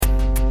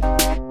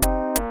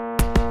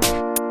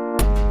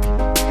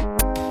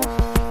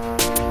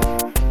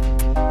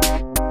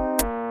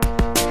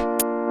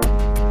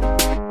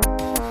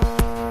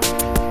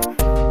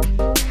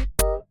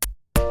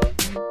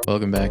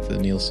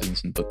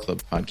Stevenson Book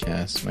Club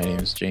podcast. My name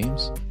is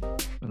James.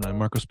 And I'm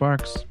Marco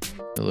Sparks.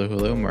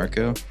 Hello,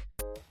 Marco.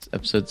 It's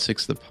episode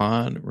 6 of the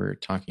pod. We're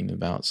talking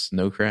about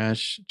Snow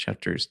Crash,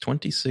 chapters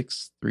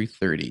 26 through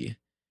 30.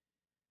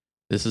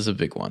 This is a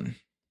big one.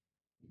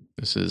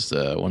 This is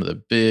one of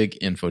the big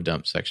info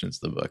dump sections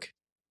of the book.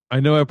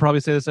 I know I probably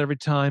say this every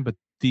time, but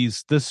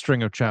this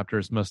string of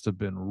chapters must have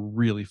been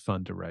really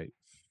fun to write.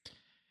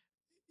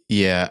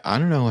 Yeah, I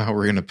don't know how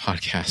we're going to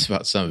podcast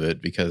about some of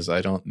it because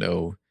I don't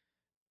know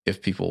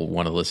if people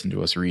want to listen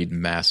to us read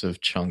massive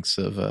chunks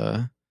of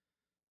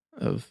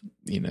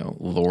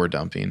lore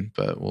dumping,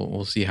 but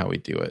we'll see how we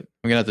do it.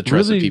 I'm gonna have to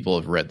trust that people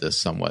have read this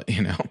somewhat,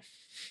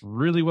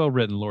 Really well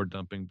written lore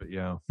dumping, but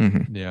yeah.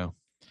 Mm-hmm. Yeah.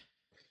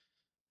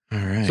 All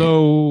right.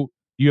 So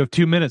you have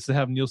 2 minutes to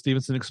have Neil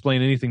Stephenson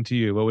explain anything to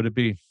you. What would it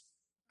be?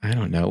 I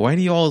don't know. Why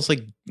do you always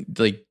like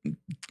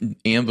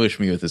ambush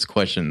me with this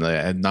question that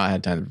I had not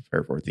had time to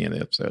prepare for at the end of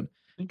the episode?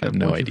 I have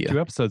no idea.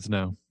 2 episodes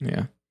now.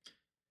 Yeah.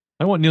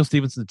 I want Neil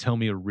Stephenson to tell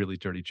me a really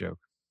dirty joke.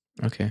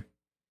 Okay.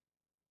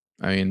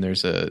 I mean,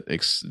 there's a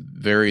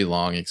very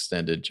long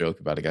extended joke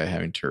about a guy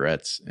having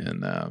Tourette's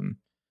and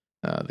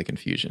the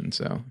confusion.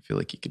 So I feel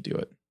like he could do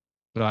it.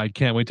 But I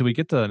can't wait till we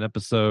get to an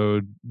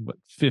episode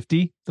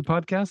 50, the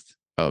podcast.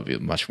 Oh, it'll be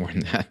much more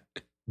than that.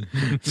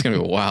 It's gonna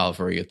be a while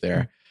before we get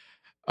there.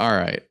 All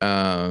right.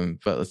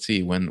 But let's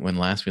see. When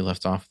last we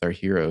left off with our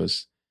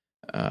heroes,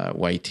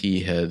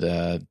 YT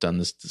had done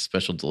this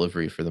special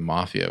delivery for the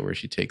Mafia where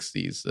she takes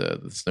the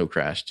Snow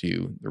Crash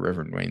to the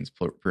Reverend Wayne's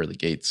pearly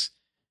gates,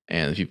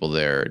 and the people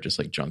there are just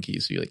like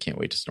junkies, so you can't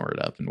wait to snort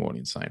it up and won't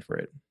even sign for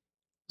it.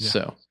 Yeah.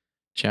 So,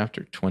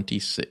 chapter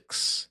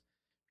 26,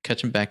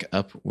 catching back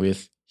up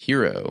with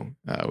Hero.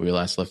 We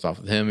last left off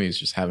with him. He was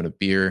just having a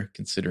beer,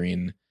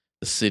 considering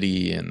the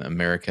city and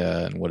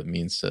America and what it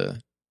means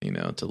to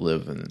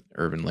live in an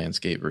urban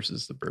landscape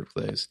versus the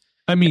birthplace.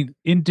 I mean,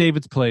 in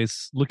David's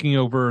place, looking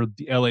over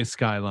the LA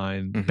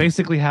skyline,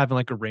 basically having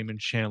like a Raymond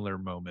Chandler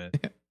moment.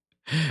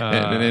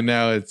 And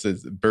now it's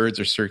birds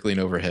are circling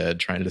overhead,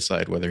 trying to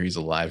decide whether he's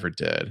alive or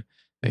dead.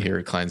 And here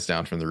he climbs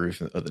down from the roof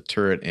of the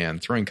turret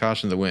and, throwing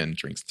caution to the wind,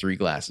 drinks 3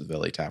 glasses of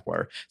LA tap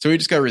water. So he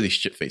just got really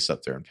shit-faced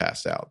up there and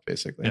passed out,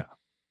 basically.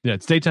 Yeah,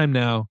 it's daytime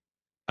now.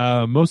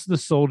 Most of the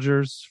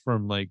soldiers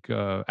from like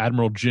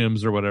Admiral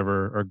Jim's or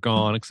whatever are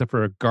gone, except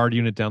for a guard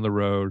unit down the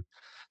road.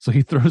 So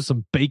he throws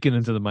some bacon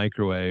into the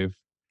microwave.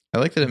 I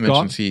like that it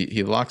mentions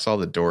he locks all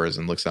the doors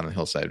and looks down the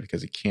hillside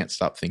because he can't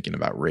stop thinking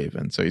about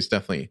Raven. So he's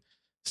definitely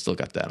still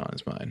got that on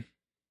his mind.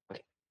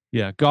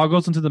 Yeah,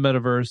 goggles into the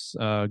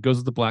metaverse, goes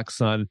with the Black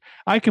Sun.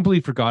 I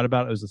completely forgot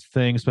about it as a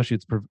thing, especially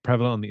it's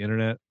prevalent on the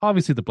internet.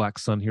 Obviously, the Black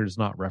Sun here does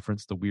not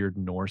reference the weird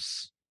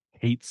Norse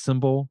hate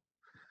symbol.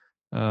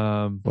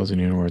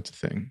 Wasn't even worth a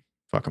thing.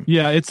 Fuck them.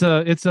 Yeah, it's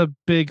a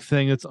big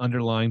thing that's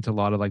underlying to a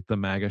lot of like the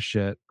MAGA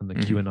shit and the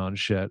QAnon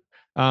shit.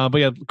 But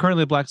yeah,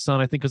 currently Black Sun,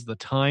 I think, because the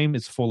time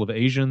is full of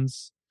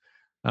Asians.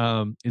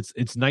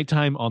 It's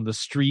nighttime on the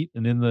street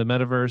and in the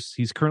metaverse.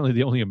 He's currently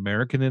the only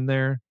American in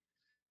there.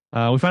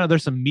 We find out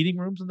there's some meeting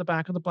rooms in the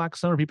back of the Black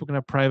Sun where people can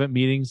have private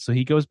meetings. So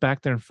he goes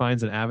back there and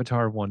finds an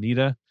avatar of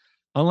Juanita.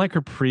 Unlike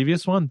her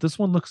previous one, this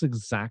one looks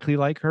exactly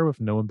like her with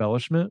no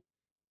embellishment.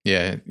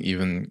 Yeah,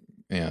 even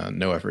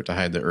no effort to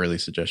hide the early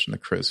suggestion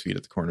of crow's feet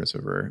at the corners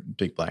of her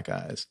big black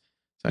eyes.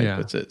 That's how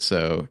he puts it.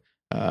 So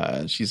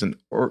she's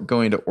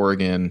going to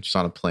Oregon. She's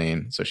on a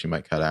plane, so she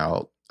might cut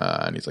out.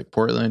 And he's like,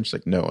 Portland? She's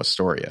like, no,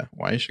 Astoria.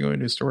 Why is she going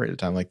to Astoria at a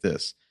time like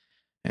this?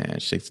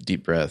 And she takes a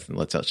deep breath and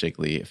lets out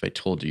shakily, if I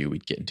told you,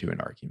 we'd get into an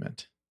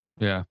argument.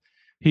 Yeah.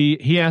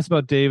 He asks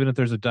about David if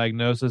there's a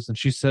diagnosis, and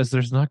she says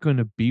there's not going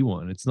to be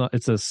one.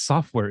 It's a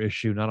software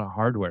issue, not a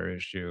hardware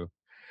issue.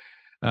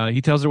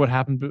 He tells her what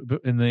happened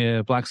in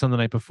the Black Sun the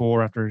night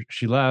before after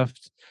she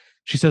left.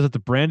 She says that the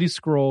Brandy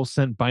scroll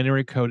sent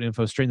binary code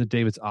info straight into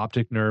David's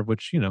optic nerve,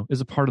 which, is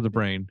a part of the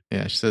brain.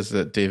 Yeah, she says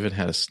that David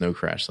had a snow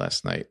crash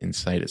last night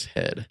inside his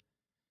head.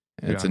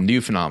 And it's a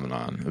new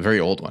phenomenon, a very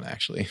old one,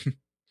 actually.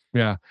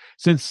 Yeah.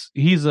 Since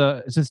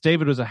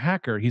David was a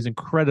hacker, he's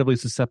incredibly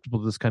susceptible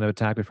to this kind of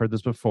attack. We've heard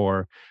this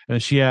before.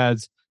 And she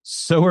adds,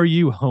 so are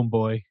you,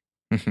 homeboy.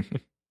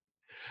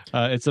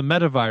 It's a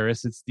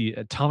metavirus. It's the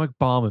atomic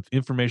bomb of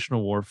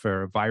informational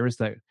warfare, a virus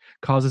that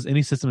causes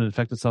any system to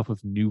infect itself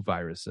with new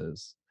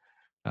viruses.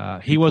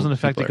 He wasn't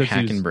affected because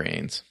hacking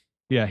brains.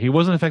 Yeah, he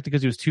wasn't affected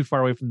because he was too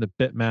far away from the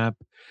bitmap.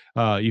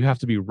 You have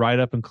to be right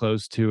up and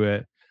close to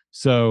it.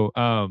 So,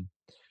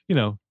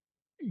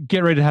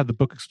 get ready to have the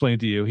book explained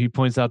to you. He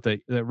points out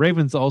that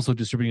Raven's also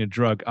distributing a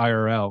drug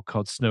IRL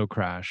called Snow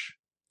Crash.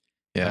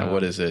 Yeah,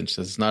 what is it? She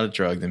says it's not a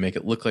drug. They make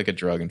it look like a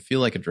drug and feel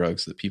like a drug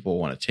so that people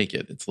want to take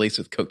it. It's laced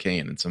with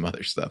cocaine and some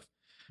other stuff.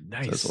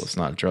 Nice. Says, well, it's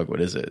not a drug.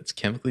 What is it? It's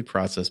chemically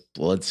processed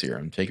blood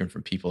serum taken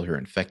from people who are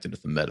infected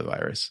with the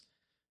metavirus.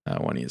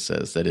 Juanita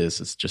says that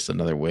it's just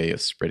another way of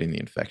spreading the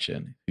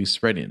infection. Who's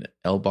spreading it?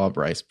 L. Bob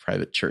Rice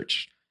Private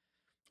Church.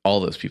 All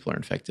those people are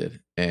infected.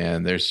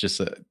 And there's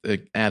just a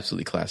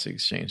absolutely classic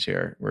exchange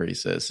here where he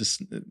says,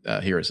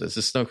 Hero says,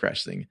 this Snow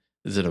Crash thing,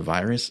 is it a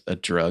virus, a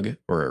drug,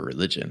 or a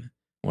religion?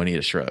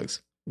 Juanita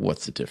shrugs.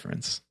 What's the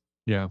difference?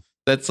 Yeah.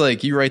 That's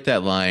like you write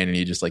that line and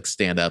you just like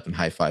stand up and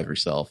high five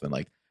yourself and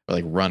like or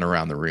like run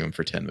around the room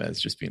for 10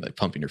 minutes, just being like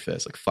pumping your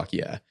fist, like fuck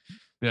yeah.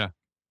 Yeah.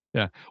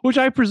 Yeah. Which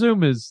I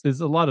presume is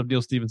a lot of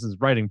Neil Stephenson's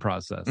writing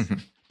process,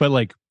 but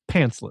like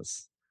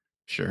pantsless.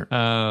 Sure.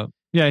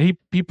 Yeah,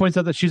 he points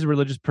out that she's a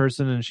religious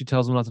person and she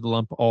tells him not to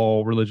lump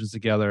all religions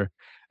together.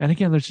 And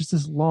again, there's just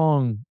this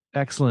long,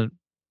 excellent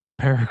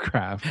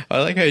paragraph. I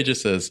like how he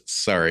just says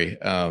sorry.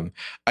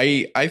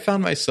 I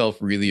found myself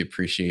really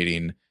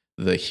appreciating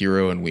the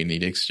Hero and We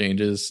Need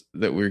exchanges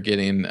that we're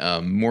getting,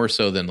 more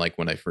so than like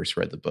when I first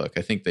read the book.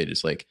 I think they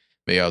just like,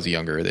 maybe I was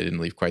younger, they didn't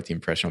leave quite the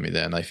impression on me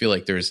then. I feel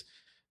like there's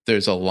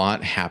a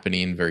lot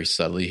happening very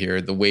subtly here.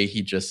 The way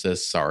he just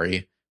says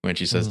sorry when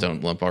she says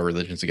don't lump all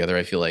religions together,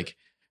 I feel like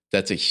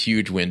that's a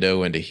huge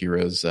window into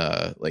Hero's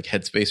like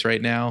headspace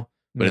right now,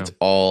 but it's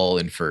all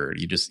inferred.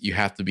 You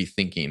have to be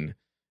thinking,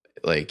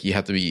 like you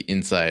have to be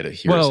inside of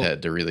Hero's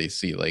head to really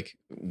see like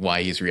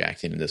why he's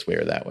reacting in this way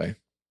or that way.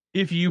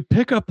 If you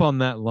pick up on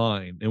that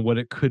line and what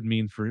it could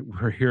mean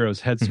for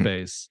Hero's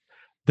headspace,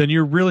 then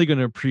you're really going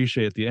to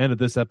appreciate at the end of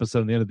this episode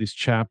and the end of these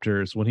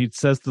chapters when he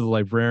says to the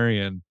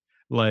librarian,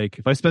 like,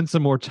 if I spend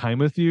some more time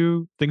with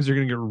you, things are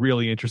going to get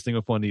really interesting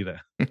with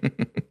Juanita.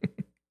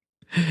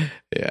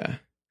 Yeah.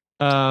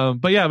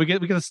 But yeah, we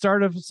get the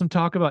start of some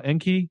talk about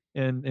Enki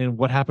and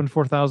what happened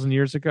 4,000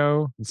 years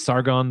ago, and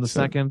Sargon the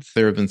Second.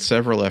 There have been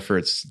several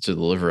efforts to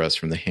deliver us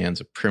from the hands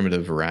of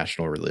primitive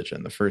irrational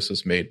religion. The first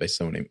was made by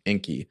someone named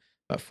Enki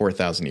about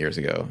 4,000 years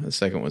ago. The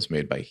second was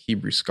made by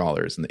Hebrew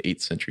scholars in the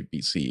 8th century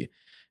BC,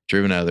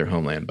 driven out of their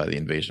homeland by the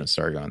invasion of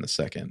Sargon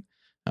II.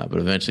 But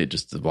eventually it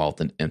just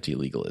evolved in empty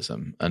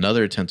legalism.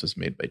 Another attempt was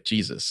made by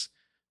Jesus.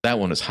 That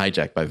one was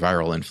hijacked by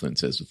viral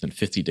influences within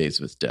 50 days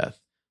of his death.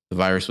 The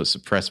virus was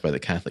suppressed by the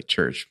Catholic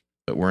Church,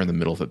 but we're in the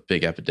middle of a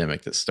big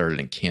epidemic that started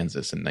in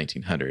Kansas in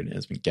 1900 and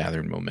has been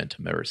gathering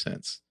momentum ever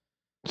since.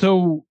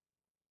 So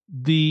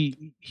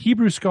the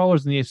Hebrew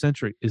scholars in the 8th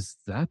century, is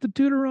that the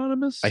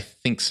Deuteronomists? I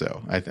think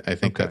so. I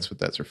think that's what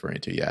that's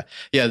referring to. Yeah.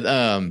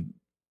 Yeah.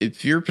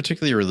 If you're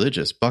particularly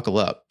religious, buckle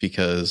up,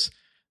 because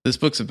this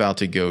book's about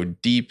to go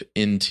deep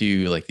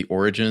into like the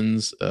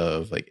origins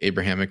of like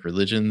Abrahamic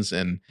religions,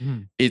 and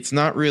it's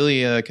not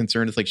really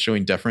concerned with like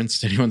showing deference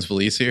to anyone's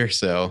beliefs here.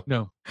 So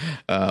no,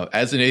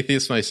 as an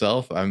atheist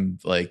myself, I'm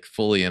like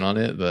fully in on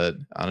it, but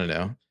I don't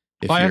know.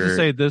 I have to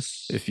say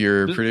this: if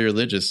you're pretty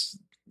religious,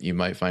 you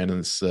might find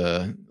this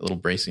a little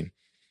bracing.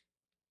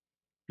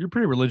 You're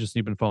pretty religious, and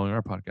you've been following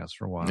our podcast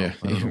for a while. Yeah,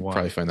 you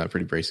probably find that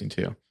pretty bracing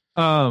too.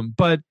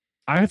 But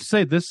I have to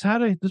say this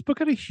book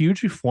had a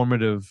huge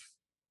formative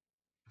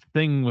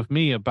thing with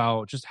me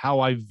about just how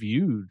I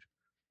viewed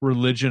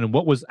religion and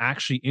what was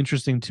actually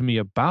interesting to me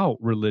about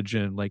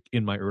religion, like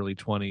in my early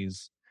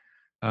 20s.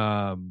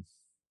 I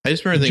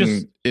just remember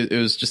thinking it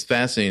was just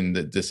fascinating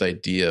that this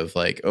idea of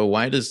like, oh,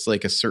 why does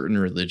like a certain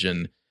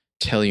religion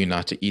tell you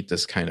not to eat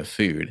this kind of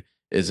food?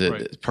 Is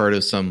it part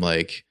of some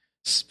like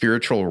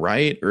spiritual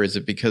rite, or is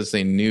it because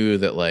they knew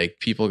that like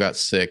people got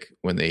sick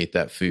when they ate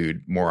that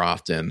food more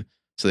often?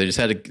 So they just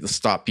had to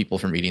stop people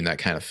from eating that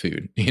kind of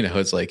food. You know,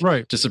 it's like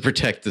just to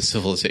protect the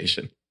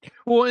civilization.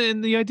 Well,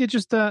 and the idea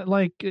just that,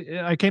 like,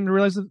 I came to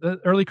realize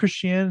that early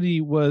Christianity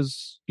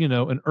was, you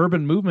know, an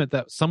urban movement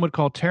that some would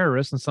call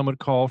terrorists and some would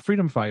call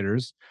freedom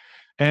fighters.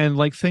 And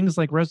like things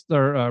like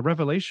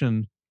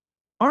Revelation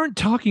aren't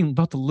talking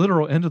about the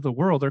literal end of the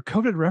world. They're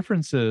coded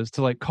references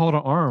to like call to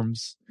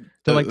arms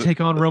to like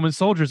take on Roman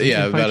soldiers. And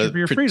about fight for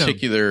your a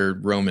particular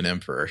freedom. Roman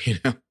emperor, you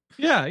know?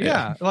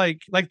 Yeah.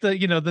 Like the,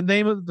 you know, the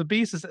name of the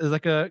beast is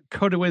like a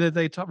coded way that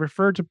they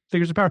refer to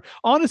figures of power.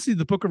 Honestly,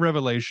 the Book of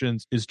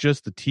Revelations is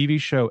just the TV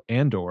show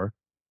Andor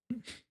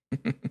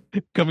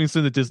coming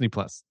soon to Disney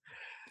Plus.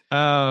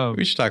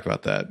 We should talk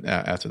about that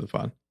after the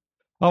pod.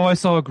 Oh, I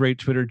saw a great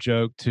Twitter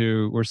joke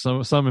too, where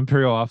some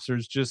Imperial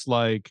officers just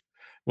like,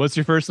 "What's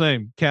your first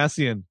name?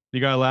 Cassian.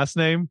 You got a last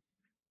name?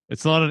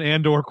 It's not an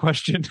Andor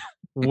question."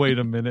 Wait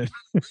a minute.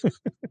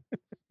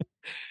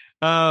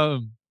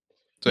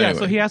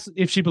 So he asks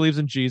if she believes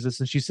in Jesus,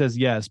 and she says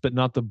yes, but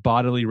not the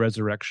bodily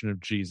resurrection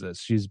of Jesus.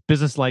 She's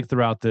businesslike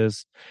throughout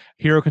this.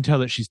 Hero can tell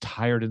that she's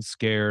tired and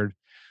scared.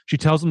 She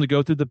tells him to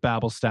go through the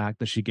Babel stack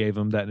that she gave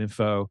him, that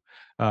info,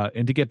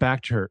 and to get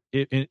back to her.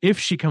 If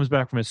she comes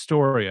back from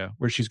Astoria,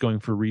 where she's going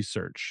for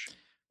research.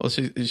 Well,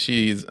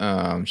 she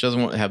doesn't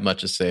want to have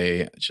much to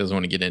say. She doesn't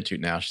want to get into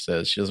it now. She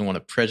says she doesn't want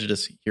to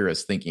prejudice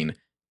Hero's thinking,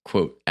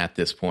 quote, at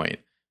this point.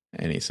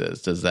 And he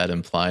says, does that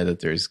imply that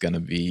there's going to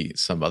be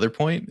some other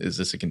point? Is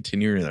this a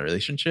continuing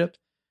relationship?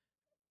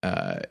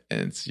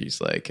 And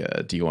she's like,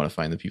 do you want to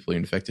find the people who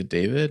infected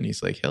David? And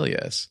he's like, hell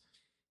yes.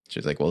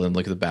 She's like, well, then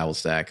look at the Babel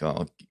stack.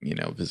 I'll,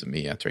 visit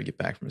me after I get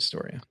back from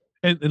Astoria.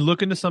 And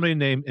look into somebody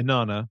named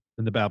Inanna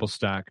in the Babel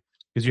stack,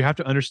 because you have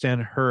to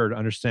understand her to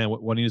understand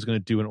what Juanita's going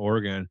to do in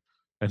Oregon.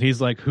 And he's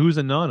like, who's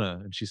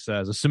Inanna? And she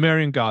says, a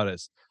Sumerian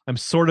goddess. I'm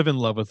sort of in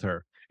love with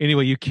her.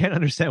 Anyway, you can't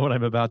understand what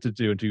I'm about to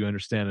do until you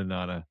understand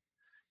Inanna.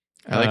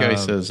 I like how he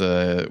says,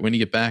 when you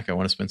get back, I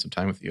want to spend some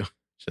time with you.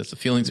 Says the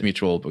feeling's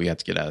mutual, but we have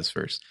to get out of this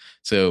first.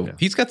 So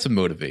he's got some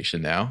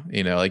motivation now.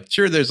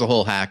 Sure, there's a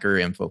whole hacker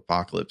info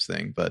apocalypse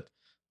thing, but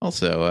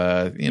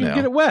Also, You can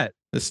get it wet.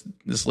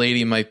 this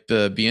lady might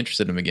be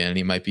interested in him again, and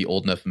he might be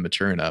old enough and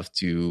mature enough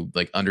to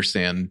like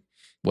understand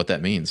what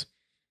that means.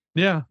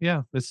 Yeah.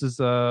 This is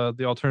the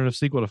alternative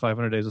sequel to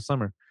 500 Days of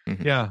Summer.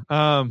 Mhm.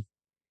 Yeah.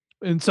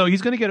 And so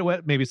he's going to get it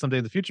wet maybe someday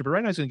in the future, but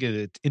right now he's going to get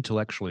it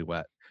intellectually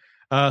wet.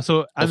 So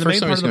Well, the first main time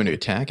part he's of the going to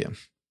attack him.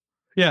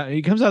 Yeah,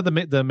 he comes out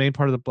of the main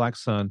part of the Black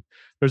Sun.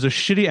 There's a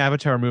shitty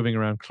avatar moving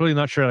around, clearly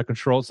not sure how to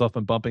control itself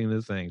and bumping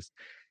into things.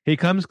 He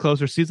comes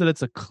closer, sees that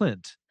it's a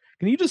Clint.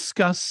 Can you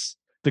discuss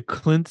the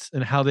Clints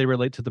and how they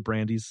relate to the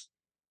Brandies?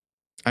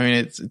 I mean,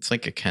 it's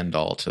like a Ken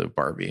doll to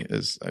Barbie,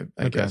 I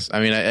Okay. guess. I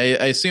mean,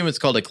 I assume it's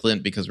called a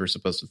Clint because we're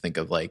supposed to think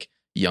of like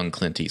young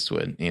Clint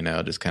Eastwood, you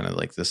know, just kind of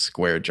like this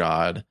square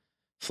jawed,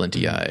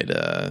 flinty eyed,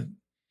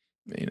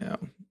 you know,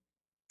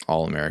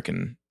 all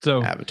American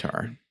So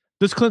avatar.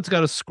 this Clint's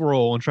got a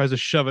scroll and tries to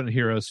shove it in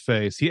Hero's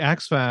face. He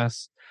acts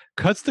fast,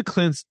 cuts the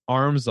Clint's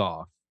arms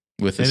off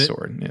With his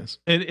sword, yes.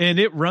 and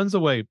it runs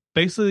away,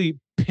 basically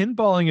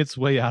pinballing its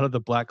way out of the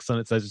Black Sun.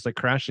 It says, just like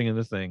crashing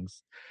into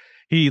things.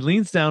 He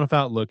leans down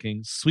without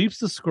looking, sweeps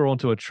the scroll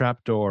into a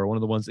trap door, one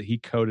of the ones that he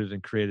coded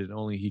and created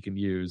only he can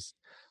use.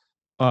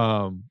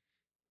 And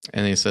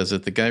he says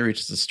if the guy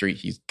reaches the street,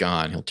 he's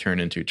gone. He'll turn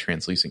into a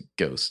translucent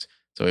ghost.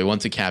 So he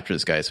wants to capture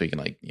this guy so he can,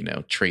 like, you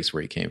know, trace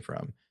where he came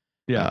from.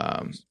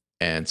 Yeah.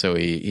 And so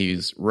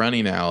he's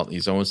running out.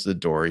 He's almost to the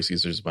door. He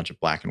sees there's a bunch of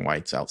black and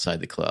whites outside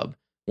the club.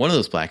 One of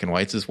those black and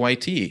whites is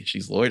YT.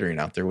 She's loitering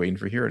out there waiting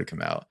for Hero to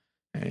come out.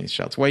 And he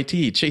shouts,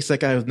 YT, chase that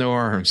guy with no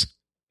arms.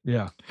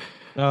 Yeah.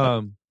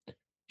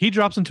 He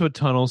drops into a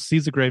tunnel,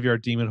 sees the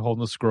graveyard demon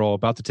holding the scroll,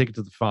 about to take it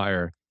to the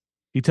fire.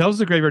 He tells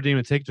the graveyard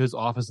demon to take it to his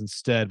office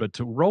instead, but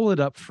to roll it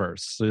up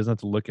first so he doesn't have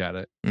to look at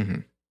it.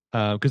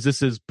 Because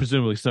this is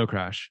presumably Snow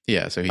Crash.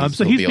 Yeah, so he'll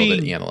be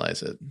able to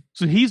analyze it.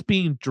 So he's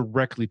being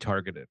directly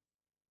targeted.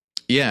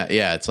 Yeah.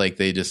 It's like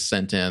they just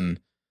sent in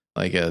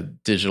like a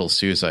digital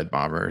suicide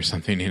bomber or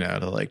something, you know,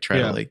 to like try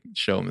to like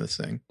show him this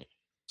thing.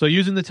 So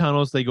using the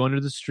tunnels, they go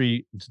under the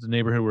street into the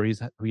neighborhood where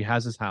he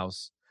has his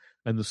house.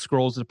 And the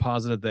scroll's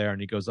deposited there,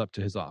 and he goes up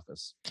to his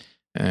office.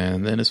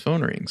 And then his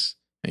phone rings.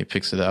 And he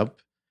picks it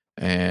up,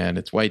 and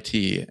it's YT.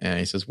 And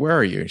he says, where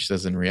are you? And she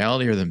says, in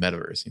reality or the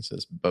metaverse? He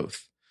says,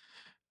 both.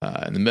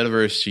 In the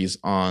metaverse, she's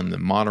on the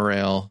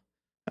monorail,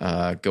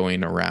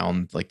 going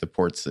around like the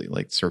ports that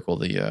like circle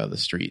the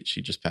street.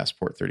 She just passed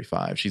Port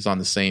 35. She's on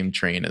the same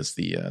train as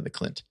the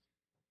Clint.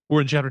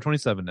 We're in chapter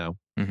 27 now.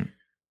 Mm-hmm.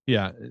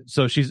 Yeah.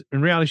 So she's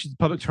in reality, she's a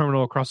public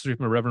terminal across the street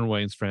from the Reverend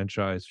Wayne's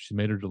franchise. She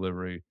made her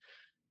delivery.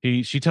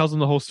 She tells him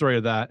the whole story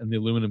of that and the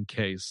aluminum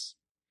case.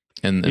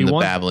 And the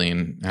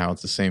babbling, how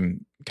it's the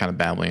same kind of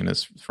babbling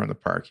as from the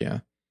park. Yeah.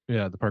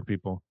 Yeah, the park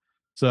people.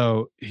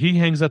 So he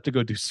hangs up to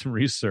go do some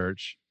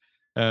research.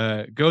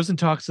 Goes and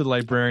talks to the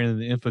librarian and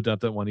the info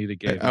dump that Juanita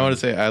gave him. I want to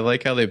say, I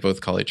like how they both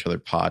call each other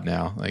Pod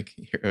now. Like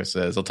Hero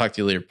says, I'll talk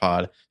to you later,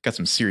 Pod. Got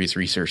some serious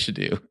research to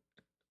do.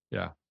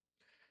 Yeah.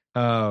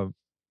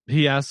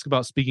 He asks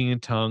about speaking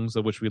in tongues,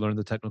 of which we learned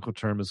the technical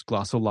term is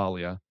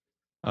glossolalia.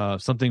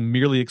 Something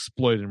merely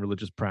exploited in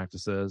religious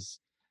practices.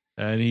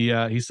 And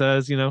he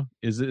says, you know,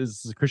 is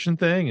this a Christian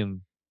thing?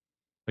 And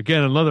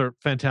again, another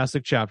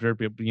fantastic chapter.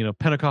 You know,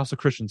 Pentecostal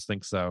Christians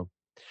think so,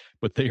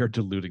 but they are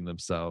deluding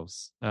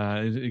themselves.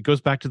 It goes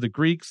back to the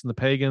Greeks and the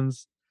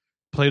pagans.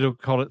 Plato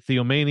called it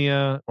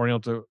theomania.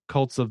 Oriental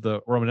cults of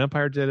the Roman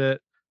Empire did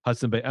it.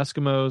 Hudson Bay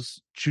Eskimos,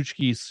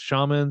 Chukchi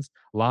shamans,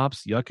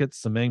 Lops,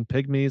 Yuccats, Semang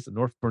pygmies, the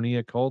North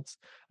Borneo cults.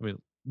 I mean,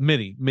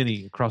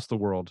 many across the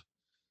world.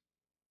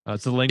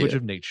 It's the language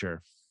of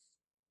nature.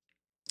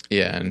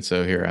 Yeah, and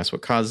so Hero asks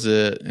what causes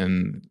it,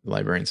 and the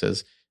librarian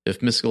says,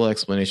 if mystical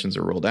explanations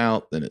are ruled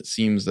out, then it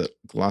seems that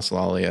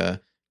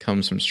glossolalia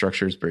comes from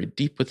structures buried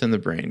deep within the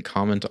brain,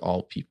 common to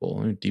all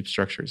people. Deep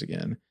structures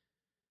again.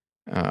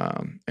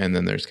 And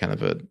then there's kind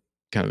of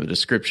a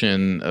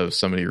description of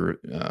somebody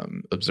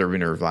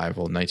observing a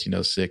revival in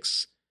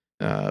 1906,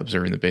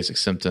 observing the basic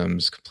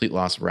symptoms: complete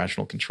loss of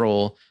rational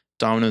control,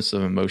 dominance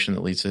of emotion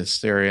that leads to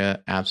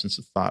hysteria, absence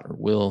of thought or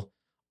will,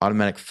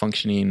 automatic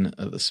functioning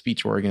of the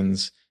speech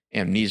organs,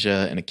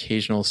 amnesia, and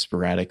occasional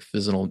sporadic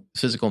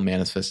physical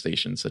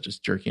manifestations such as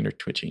jerking or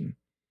twitching.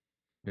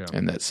 Yeah.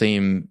 And that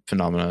same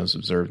phenomenon was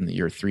observed in the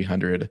year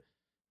 300,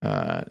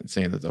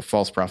 saying that the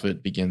false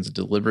prophet begins a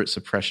deliberate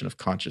suppression of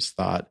conscious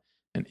thought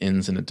and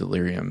ends in a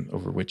delirium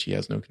over which he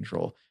has no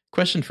control.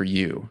 Question for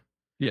you.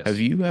 Yes. Have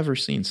you ever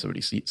seen somebody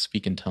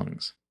speak in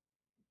tongues?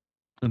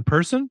 In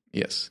person?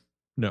 Yes.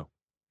 No.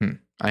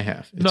 I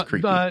have. It's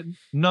creepy.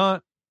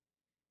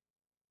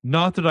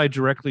 Not that I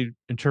directly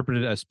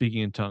interpreted it as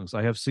speaking in tongues.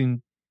 I have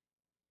seen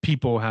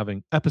people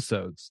having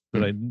episodes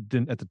that I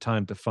didn't at the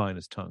time define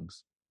as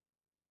tongues.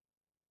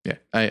 Yeah,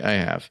 I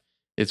have.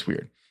 It's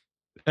weird.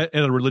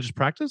 In a religious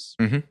practice?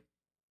 Mm-hmm.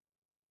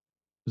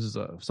 This is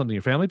something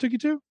your family took you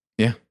to?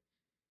 Yeah.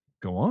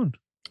 Go on.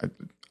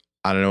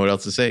 I don't know what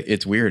else to say.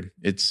 It's weird.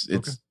 It's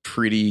okay.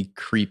 Pretty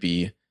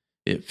creepy.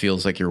 It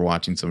feels like you're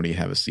watching somebody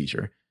have a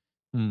seizure.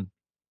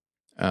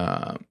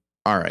 All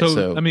right.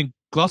 So I mean,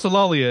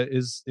 glossolalia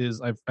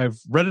is I've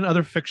read in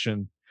other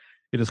fiction.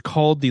 It is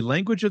called the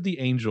language of the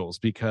angels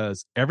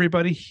because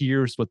everybody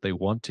hears what they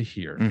want to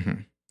hear.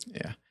 Mm-hmm.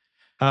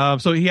 Yeah.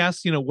 So he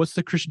asks, what's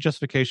the Christian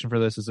justification for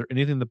this? Is there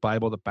anything in the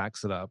Bible that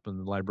backs it up? And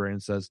the librarian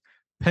says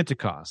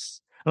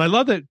Pentecost. And I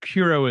love that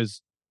Hero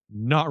is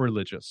not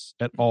religious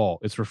at all.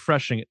 It's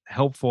refreshing,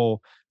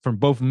 helpful from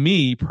both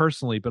me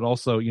personally, but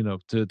also,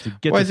 to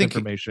get this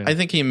information. I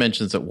think he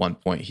mentions at one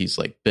point he's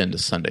like been to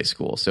Sunday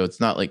school, so it's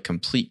not like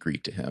complete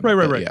Greek to him.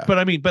 Right. Yeah. But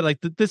I mean, like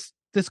this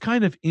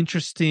kind of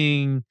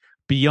interesting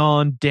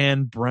beyond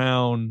Dan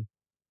Brown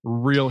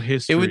real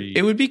history.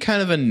 It would be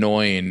kind of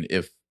annoying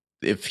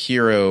if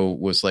Hero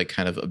was like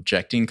kind of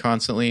objecting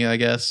constantly, I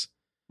guess.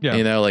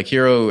 Yeah. Like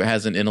Hero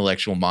has an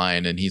intellectual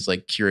mind and he's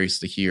like curious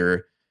to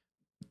hear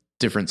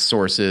different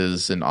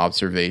sources and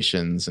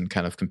observations and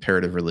kind of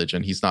comparative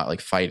religion. He's not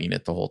like fighting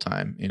it the whole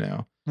time, I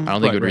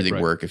don't think it would really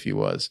work if he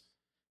was.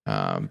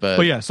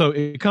 But yeah, so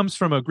it comes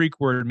from a Greek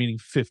word meaning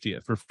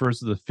 50th, refers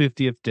to the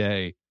 50th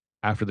day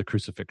after the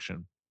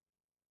crucifixion.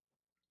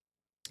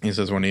 He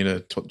says,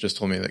 Juanita just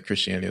told me that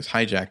Christianity was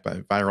hijacked by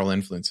viral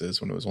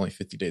influences when it was only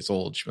 50 days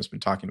old. She must have been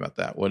talking about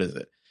that. What is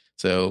it?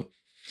 So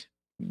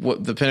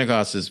what the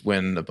Pentecost is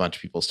when a bunch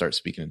of people start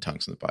speaking in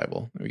tongues in the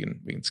Bible. We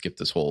can skip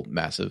this whole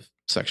massive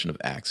section of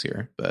Acts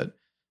here, but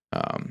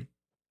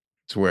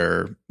it's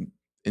where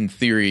in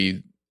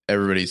theory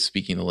everybody's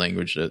speaking the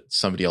language that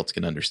somebody else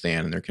can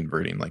understand and they're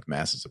converting like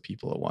masses of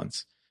people at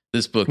once.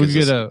 This book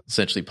is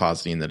essentially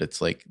positing that it's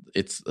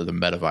the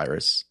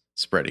metavirus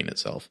spreading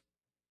itself.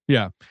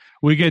 Yeah.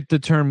 We get the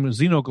term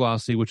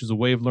xenoglossy, which is a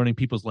way of learning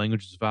people's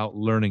languages without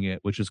learning it,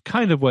 which is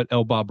kind of what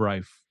L. Bob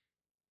Reif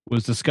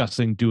was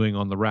discussing doing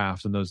on the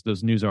raft and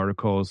those news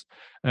articles.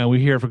 And we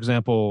hear, for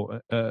example,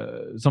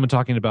 someone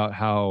talking about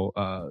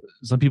how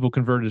some people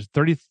converted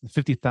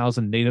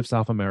 50,000 native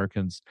South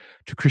Americans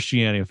to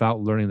Christianity without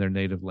learning their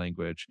native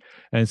language.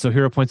 And so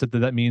Hero points out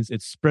that means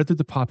it's spread through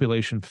the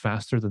population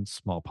faster than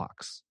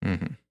smallpox.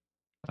 Mm-hmm.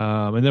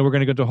 And then we're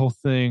going to go to a whole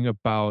thing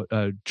about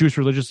Jewish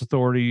religious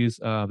authorities,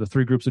 the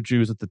three groups of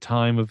Jews at the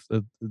time of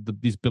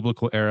these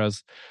biblical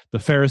eras: the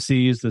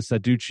Pharisees, the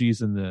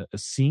Sadducees, and the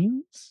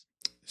Essenes.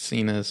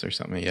 Essenes or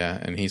something, yeah.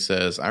 And he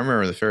says, I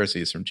remember the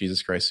Pharisees from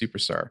Jesus Christ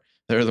Superstar.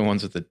 They're the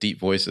ones with the deep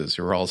voices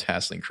who were always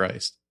hassling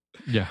Christ.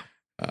 Yeah.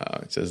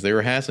 It says they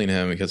were hassling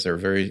him because they were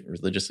very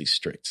religiously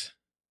strict.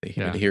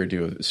 They adhere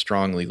to a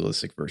strong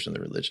legalistic version of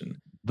the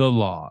religion. The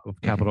law, with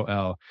capital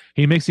L.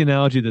 He makes the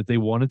analogy that they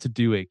wanted to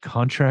do a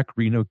contract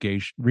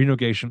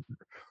renegotiation,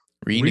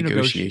 with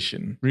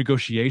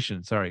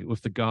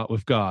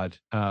God.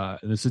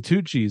 And the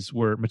Sadducees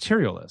were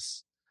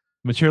materialists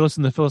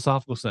in the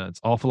philosophical sense.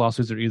 All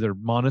philosophies are either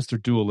monist or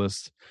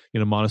dualist.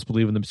 Monists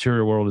believe in the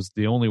material world is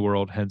the only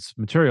world, hence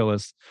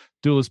materialists.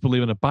 Dualists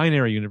believe in a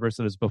binary universe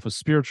that is both a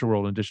spiritual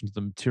world in addition to the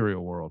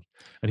material world.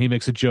 And he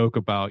makes a joke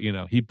about,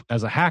 he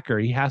as a hacker,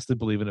 he has to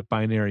believe in a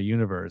binary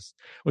universe,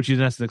 which he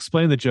then has to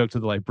explain the joke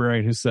to the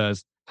librarian, who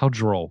says, how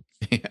droll.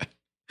 Yeah.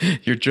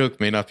 Your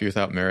joke may not be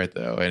without merit,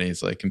 though. And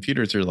he's like,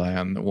 computers rely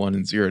on the 1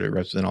 and 0 to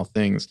represent all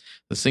things.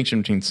 The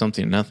distinction between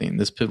something and nothing,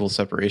 this pivotal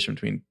separation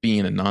between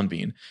being and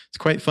non-being, it's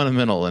quite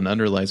fundamental and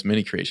underlies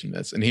many creation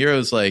myths. And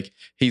Hero's like,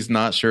 he's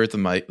not sure if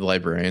the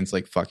librarian's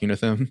like fucking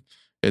with him.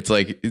 It's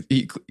like,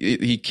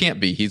 he can't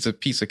be. He's a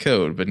piece of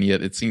code, but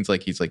yet it seems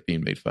like he's like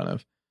being made fun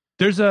of.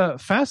 There's a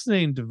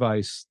fascinating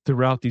device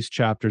throughout these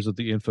chapters of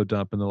the info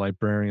dump and the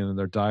librarian and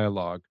their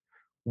dialogue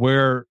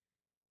where,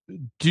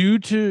 due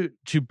to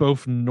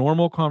both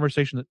normal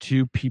conversation that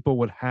two people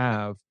would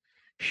have,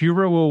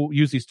 Hero will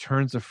use these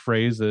turns of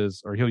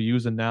phrases or he'll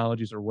use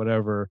analogies or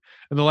whatever,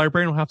 and the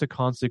librarian will have to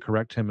constantly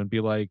correct him and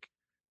be like,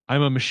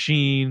 I'm a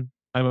machine,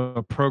 I'm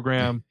a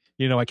program,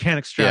 I can't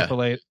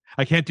extrapolate,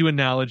 I can't do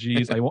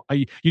analogies,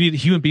 you need a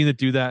human being to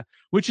do that,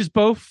 which is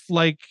both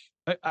like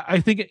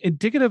I think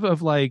indicative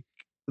of like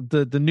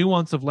the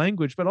nuance of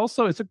language, but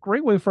also it's a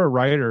great way for a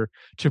writer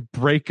to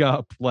break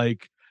up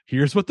like,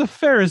 here's what the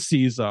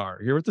Pharisees are,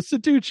 here's what the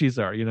Sadducees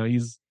are.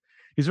 He's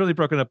really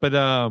broken up. But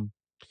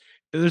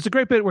there's a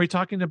great bit where he's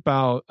talking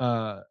about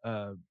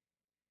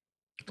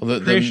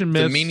creation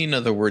myths. The meaning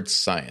of the word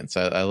science.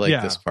 I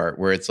like this part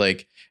where it's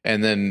like,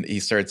 and then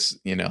he starts,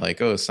 like,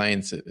 oh,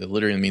 science, it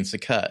literally means to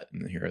cut.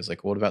 And the Hero's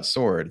like, what about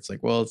sword? It's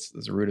like, well,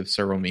 it's a root of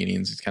several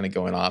meanings. He's kind of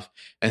going off.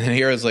 And then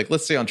Hero's like,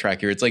 let's stay on track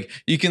here. It's like,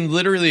 you can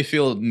literally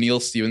feel Neil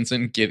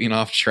Stevenson getting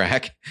off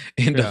track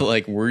into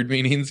like word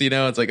meanings,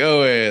 It's like,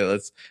 oh, wait,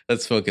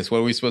 let's focus. What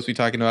are we supposed to be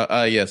talking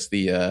about? Yes,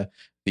 the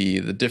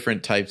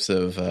different types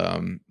of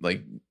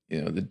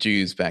the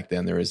Jews back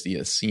then. There was the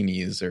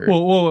Essenes or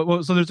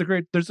well, so there's a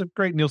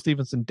great Neil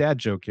Stevenson dad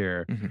joke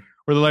here,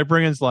 where the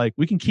librarian's like,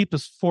 we can keep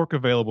this fork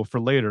available for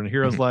later, and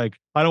Hero's like,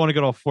 I don't want to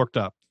get all forked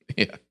up.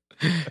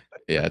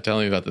 Yeah. Tell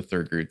me about the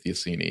third group, the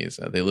Essenes.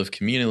 They lived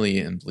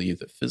communally and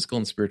believed that physical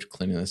and spiritual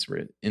cleanliness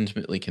were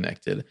intimately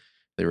connected.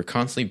 They were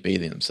constantly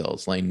bathing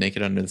themselves, lying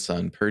naked under the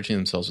sun, purging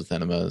themselves with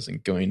enemas,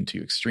 and going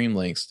to extreme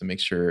lengths to make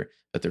sure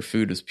that their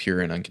food was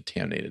pure and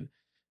uncontaminated.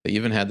 They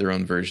even had their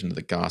own version of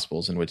the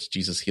Gospels in which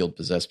Jesus healed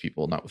possessed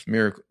people, not with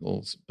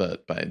miracles,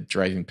 but by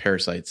driving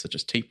parasites such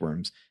as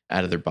tapeworms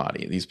out of their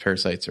body. These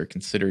parasites are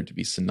considered to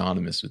be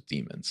synonymous with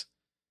demons.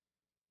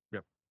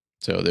 Yep.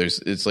 So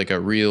it's like a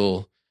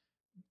real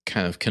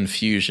kind of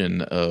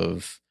confusion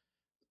of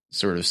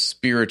sort of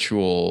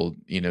spiritual,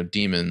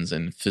 demons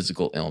and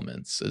physical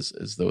ailments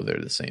as though they're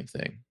the same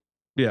thing.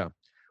 Yeah.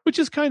 Which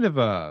is kind of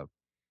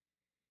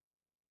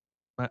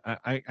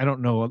I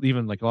don't know,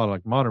 even like a lot of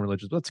like modern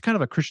religions, but it's kind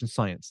of a Christian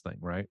Science thing,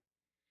 right?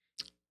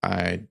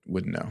 I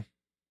wouldn't know.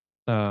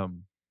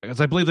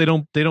 Because I believe they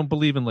don't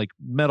believe in like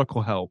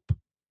medical help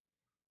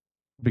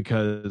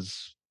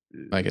because,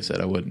 like I said,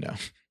 I wouldn't know.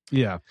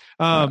 Yeah.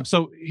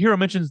 So Hero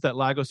mentions that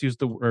Lagos used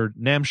the word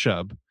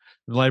Namshub.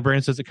 The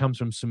librarian says it comes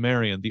from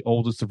Sumerian, the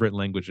oldest of written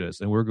languages,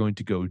 and we're going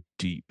to go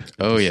deep.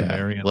 Oh yeah,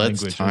 Sumerian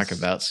let's languages. talk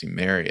about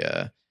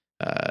Sumeria.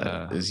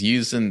 It was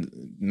used in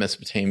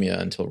Mesopotamia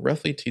until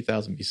roughly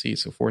 2000 BC,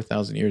 so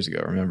 4,000 years ago.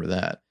 Remember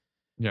that?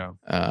 Yeah.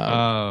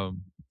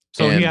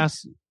 So he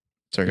asks.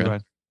 Sorry, go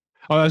ahead.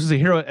 Oh, I was going to say,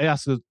 Hero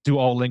asks, do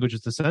all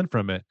languages descend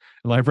from it?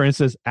 And the librarian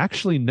says,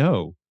 actually,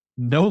 no.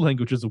 No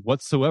languages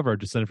whatsoever are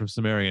descended from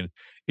Sumerian.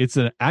 It's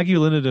an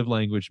agglutinative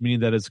language,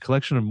 meaning that it's a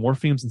collection of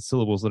morphemes and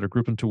syllables that are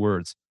grouped into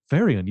words.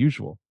 Very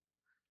unusual.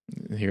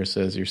 Here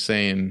says, you're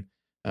saying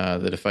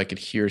that if I could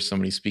hear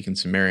somebody speaking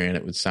Sumerian,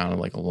 it would sound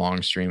like a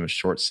long stream of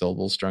short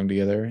syllables strung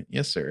together.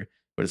 Yes, sir.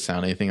 Would it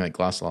sound anything like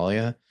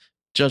glossolalia?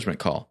 Judgment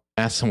call.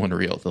 Ask someone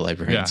real, the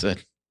librarian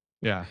said.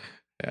 Yeah.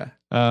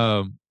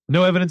 Yeah.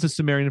 No evidence of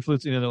Sumerian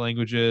influence in other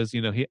languages.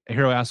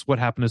 Hero asks what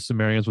happened to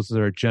Sumerians. Was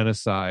there a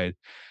genocide?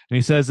 And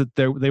he says that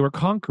they were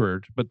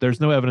conquered, but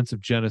there's no evidence of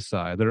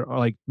genocide. There are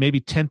like maybe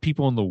 10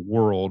 people in the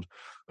world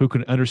who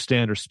can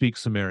understand or speak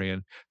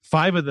Sumerian.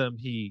 5 of them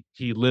he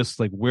lists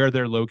like where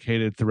they're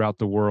located throughout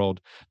the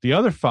world. The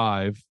other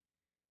 5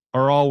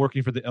 are all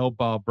working for the El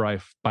Bob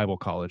Rife Bible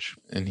College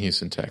in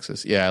Houston,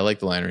 Texas. Yeah, I like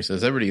the line where he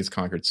says everybody gets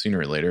conquered sooner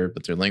or later,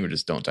 but their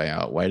languages don't die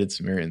out. Why did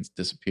Sumerians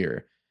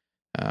disappear?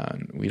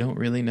 We don't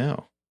really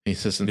know. He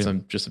says, since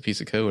I'm just a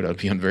piece of code, I'd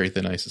be on very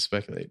thin ice to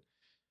speculate.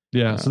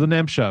 Yeah. So the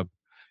Namshub,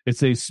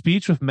 it's a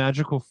speech with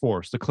magical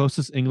force. The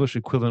closest English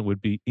equivalent would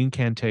be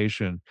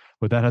incantation,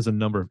 but that has a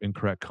number of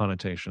incorrect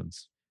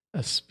connotations.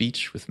 A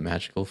speech with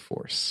magical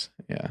force.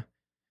 Yeah.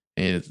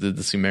 And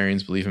the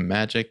Sumerians believe in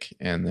magic,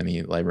 and then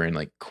the librarian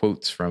like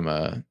quotes from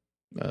a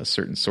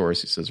certain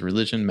source. He says,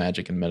 religion,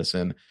 magic, and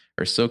medicine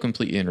are so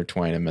completely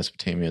intertwined in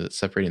Mesopotamia that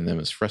separating them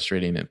is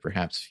frustrating and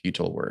perhaps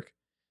futile work.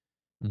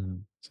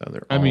 Mm-hmm. So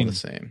they're all the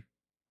same.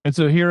 And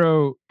so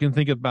Hero can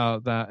think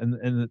about that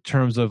in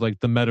terms of like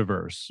the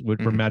metaverse, where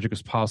magic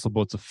is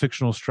possible. It's a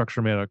fictional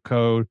structure made out of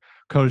code.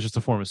 Code is just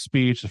a form of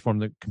speech, a form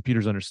that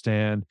computers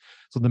understand.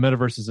 So the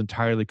metaverse is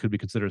entirely could be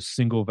considered a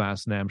single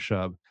vast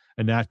Namshub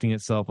enacting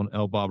itself on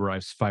El Bob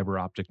Rife's fiber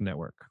optic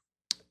network.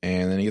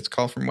 And then he gets a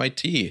call from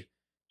YT.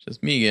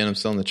 Just me again. I'm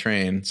still on the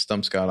train.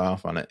 Stumps got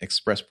off on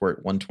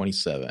Expressport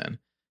 127.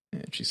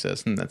 And she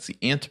says, that's the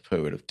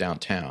antipode of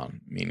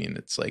downtown, meaning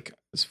it's like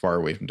as far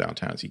away from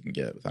downtown as you can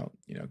get without,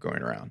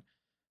 going around.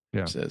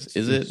 Yeah. She says,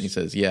 is it? And he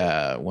says,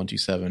 yeah,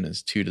 127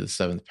 is 2 to the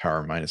 7th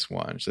power minus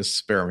 1. She says,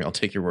 spare me. I'll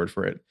take your word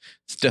for it.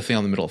 It's definitely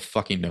on the middle of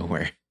fucking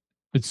nowhere.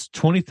 It's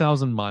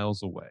 20,000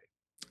 miles away.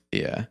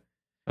 Yeah.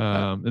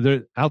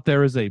 Out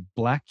there is a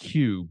black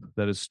cube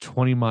that is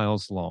 20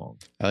 miles long.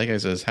 I like I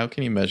says, how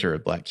can you measure a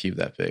black cube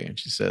that big? And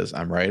she says,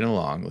 I'm riding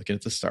along, looking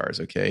at the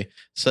stars, okay?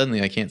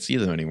 Suddenly, I can't see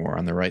them anymore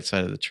on the right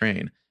side of the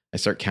train. I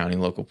start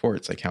counting local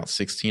ports. I count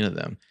 16 of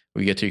them.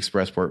 We get to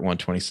Expressport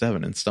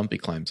 127, and Stumpy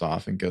climbs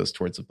off and goes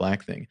towards the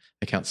black thing.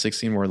 I count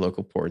 16 more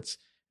local ports,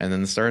 and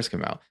then the stars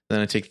come out. Then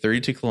I take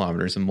 32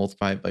 kilometers and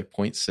multiply it by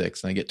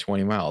 0.6, and I get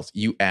 20 miles.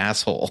 You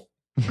asshole.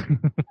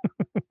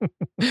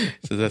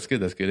 So that's good.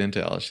 That's good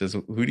intel. She says,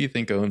 who do you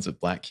think owns a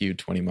black cube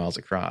 20 miles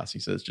across? He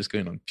says, just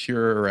going on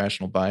pure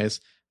irrational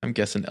bias, I'm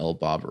guessing El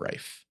Bob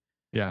Rife.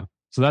 Yeah.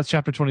 So that's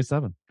chapter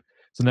 27.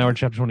 So now we're in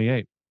chapter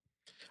 28.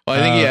 Well,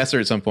 I think he asked her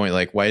at some point,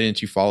 like, why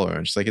didn't you follow her?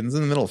 And she's like, it's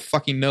in the middle of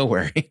fucking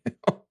nowhere.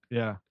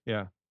 Yeah.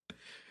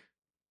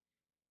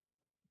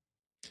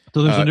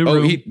 So there's a new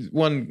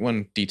room.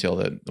 One detail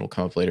that'll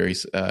come up later.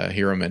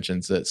 Hero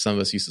mentions that some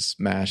of us used to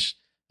smash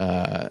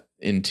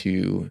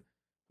into...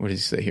 What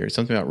does he say here?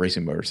 Something about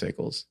racing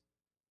motorcycles.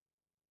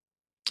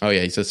 Oh,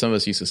 yeah. He says some of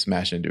us used to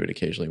smash into it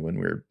occasionally when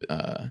we were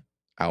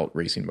out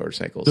racing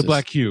motorcycles.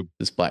 Black cube.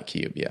 This black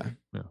cube, yeah.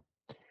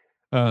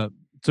 So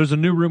there's a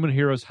new room in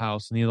Hero's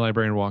house, and the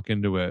librarian walk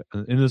into it.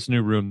 And in this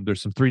new room,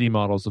 there's some 3D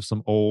models of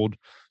some old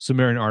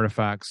Sumerian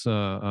artifacts.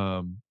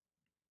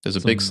 There's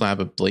a big slab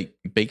of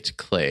baked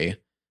clay.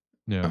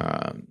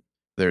 Yeah.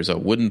 There's a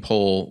wooden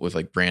pole with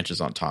like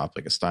branches on top,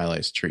 like a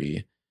stylized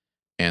tree.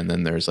 And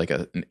then there's like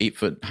an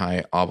 8-foot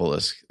high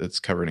obelisk that's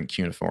covered in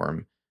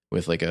cuneiform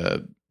with like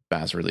a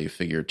bas relief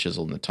figure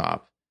chiseled in the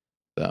top,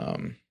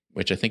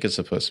 which I think is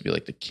supposed to be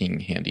like the king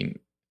handing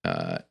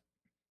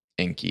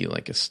Enki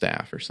like a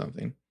staff or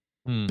something.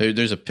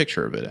 There's a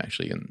picture of it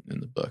actually in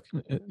the book.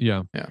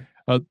 Yeah.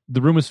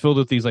 The room is filled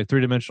with these like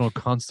three-dimensional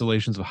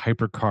constellations of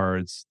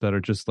hypercards that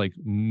are just like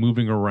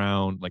moving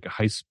around like a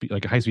high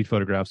speed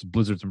photographs of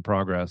blizzards in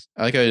progress.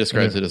 I like how he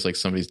describes it as like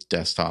somebody's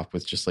desktop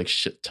with just like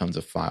shit tons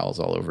of files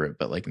all over it,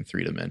 but like in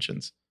 3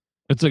 dimensions.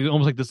 It's like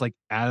almost like this like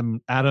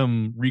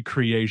atom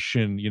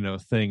recreation,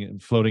 thing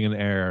floating in the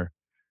air.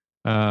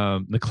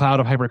 The cloud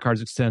of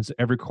hypercards extends to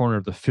every corner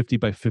of the 50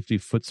 by 50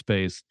 foot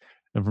space,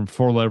 and from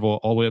floor level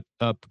all the way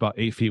up about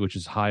 8 feet, which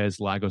is high as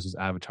Lagos'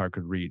 avatar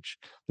could reach.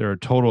 There are a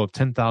total of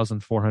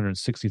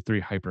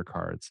 10,463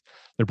 hypercards.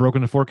 They're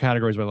broken into 4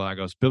 categories by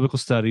Lagos: biblical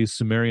studies,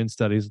 Sumerian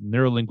studies,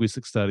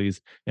 neurolinguistic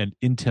studies, and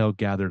intel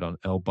gathered on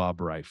El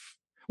Bab Rife,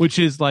 which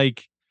is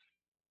like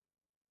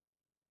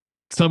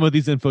some of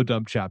these info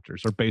dump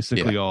chapters are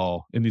basically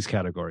all in these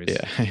categories.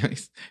 Yeah.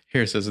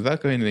 Here it says, without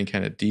going into any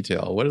kind of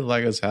detail, what did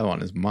Lagos have on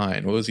his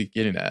mind? What was he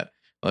getting at?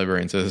 The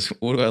librarian says,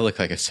 what do I look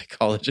like, a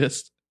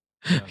psychologist?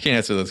 Yeah. I can't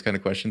answer those kind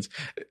of questions.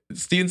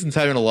 Stevenson's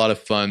having a lot of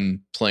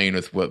fun playing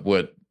with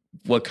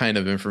what kind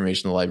of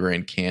information the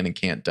librarian can and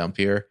can't dump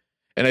here.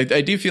 And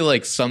I do feel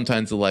like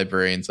sometimes the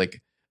librarian's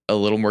like a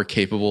little more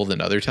capable than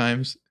other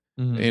times,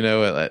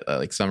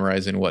 like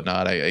summarizing and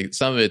whatnot.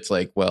 Some of it's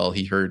like, well,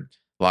 he heard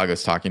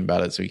Lagos talking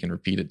about it so he can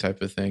repeat it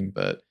type of thing.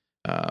 But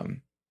I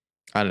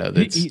don't know.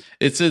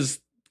 It's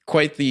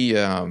quite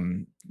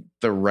the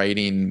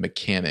writing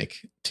mechanic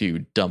to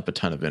dump a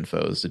ton of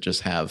infos, to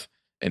just have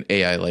an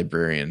AI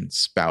librarian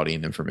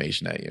spouting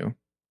information at you.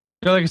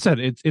 Yeah, like I said,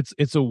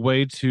 it's a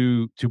way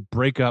to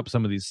break up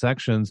some of these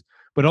sections,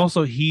 but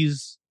also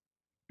he's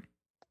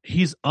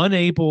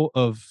unable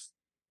of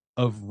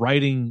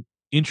writing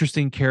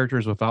interesting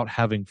characters without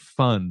having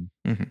fun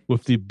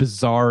with the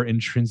bizarre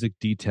intrinsic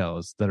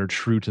details that are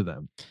true to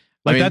them.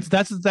 Like, I mean,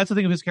 that's the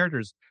thing of his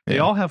characters. They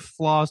all have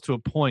flaws to a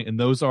point, and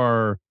those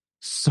are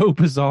so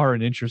bizarre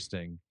and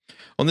interesting.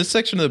 On this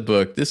section of the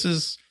book, this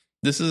is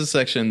a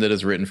section that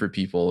is written for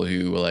people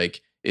who,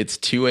 like, it's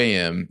 2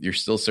 a.m. You're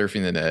still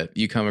surfing the net.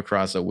 You come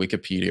across a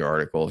Wikipedia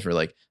article for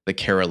like the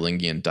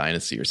Carolingian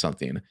dynasty or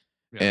something.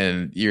 Yeah.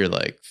 And you're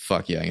like,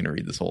 fuck yeah, I'm going to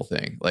read this whole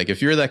thing. Like,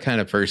 if you're that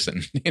kind of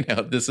person,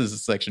 this is a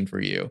section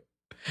for you.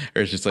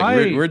 Or it's just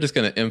like, we're just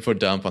going to info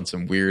dump on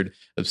some weird,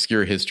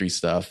 obscure history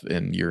stuff,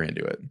 and you're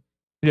into it.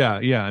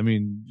 Yeah. I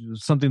mean,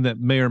 something that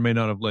may or may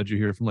not have led you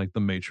here from like The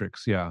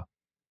Matrix. Yeah.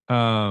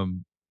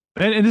 And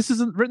this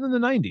isn't written in the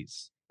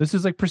 90s. This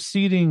is like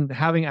preceding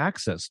having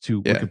access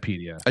to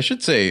Wikipedia. I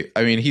should say,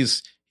 I mean,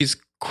 he's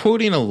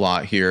quoting a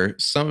lot here.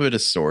 Some of it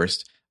is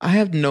sourced. I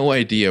have no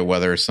idea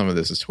whether some of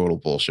this is total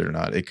bullshit or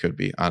not. It could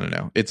be. I don't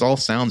know. It all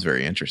sounds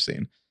very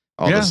interesting.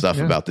 All the stuff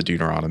about the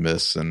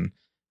Deuteronomists and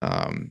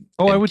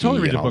I would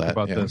totally read a book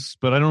about this,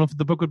 but I don't know if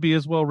the book would be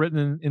as well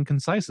written and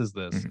concise as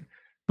this. Mm-hmm.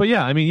 But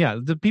yeah, I mean,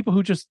 the people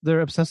who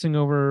they're obsessing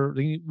over.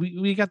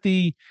 We got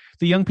the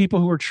young people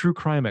who are true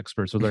crime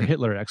experts, or they're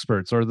Hitler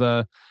experts, or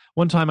the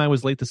one time I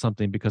was late to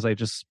something because I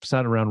just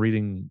sat around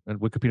reading a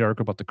Wikipedia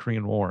article about the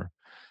Korean War.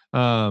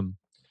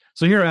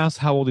 So here asks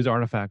how old these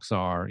artifacts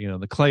are.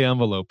 The clay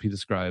envelope he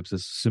describes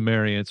as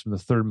Sumerian. It's from the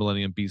 3rd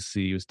millennium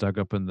BC. It was dug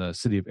up in the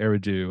city of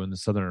Eridu in the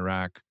southern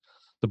Iraq.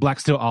 The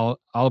black steel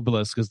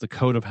obelisk is the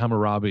Code of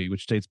Hammurabi,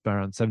 which dates back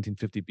around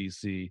 1750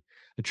 BC.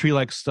 The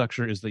tree-like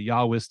structure is the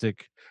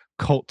Yahwistic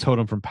cult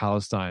totem from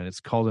Palestine. It's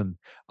called an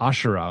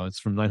Asherah. It's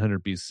from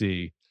 900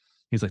 BC.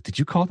 He's like, did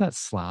you call that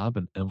slab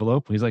an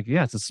envelope? And he's like,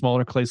 yeah, it's a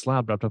smaller clay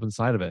slab wrapped up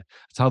inside of it.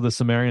 It's how the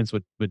Sumerians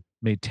would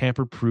made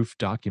tamper-proof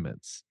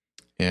documents.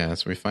 Yeah,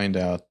 so we find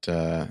out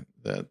that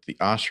the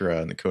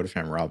Asherah and the Code of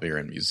Hammurabi are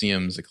in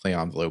museums. The clay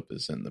envelope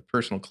is in the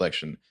personal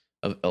collection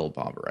of El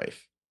Bab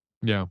Rife.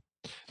 Yeah.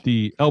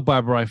 The El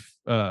Bab Rife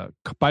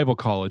Bible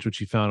College, which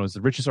he found, was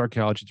the richest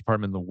archaeology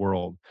department in the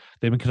world.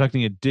 They've been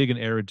conducting a dig in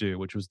Eridu,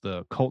 which was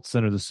the cult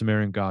center of the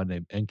Sumerian god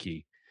named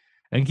Enki.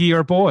 Enki,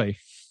 our boy.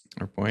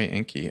 Our boy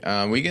Enki.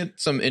 We get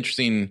some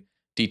interesting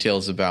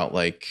details about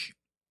like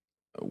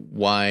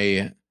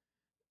why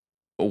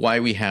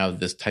we have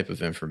this type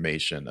of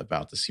information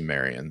about the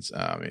Sumerians,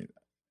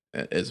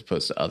 as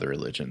opposed to other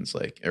religions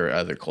or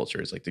other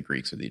cultures like the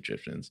Greeks or the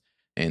Egyptians.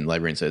 And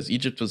librarian says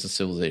Egypt was a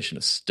civilization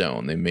of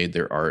stone. They made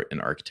their art and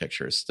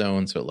architecture of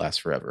stone, so it lasts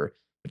forever.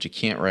 But you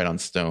can't write on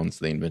stone,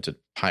 so they invented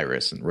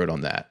papyrus and wrote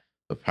on that.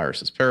 But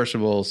papyrus is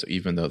perishable, so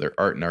even though their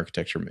art and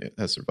architecture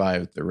has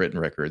survived, their written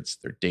records,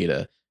 their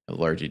data have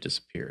largely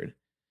disappeared.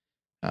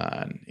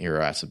 And here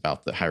asks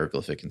about the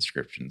hieroglyphic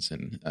inscriptions,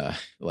 and the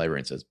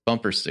librarian says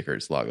bumper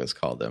stickers, Lagos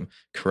called them,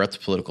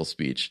 corrupt political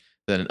speech,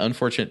 that an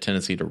unfortunate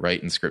tendency to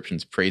write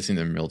inscriptions praising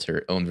their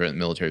own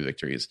military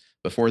victories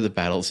before the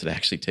battles had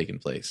actually taken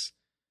place.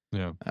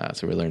 Yeah.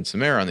 So we learned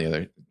Sumer on the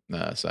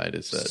other side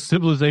is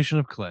civilization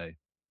of clay.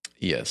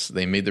 Yes,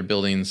 they made their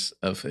buildings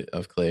of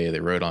clay.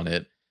 They wrote on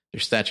it. Their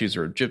statues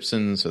were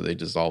gypsum, so they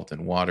dissolved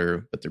in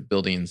water. But their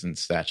buildings and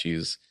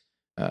statues,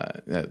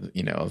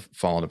 have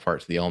fallen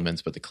apart to the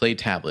elements. But the clay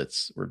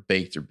tablets were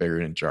baked or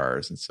buried in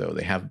jars, and so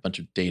they have a bunch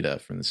of data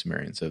from the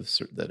Sumerians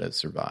that have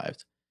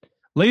survived.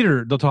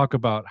 Later, they'll talk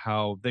about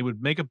how they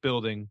would make a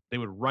building. They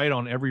would write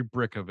on every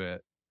brick of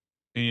it.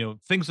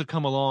 And, things would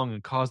come along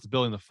and cause the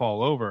building to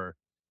fall over.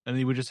 and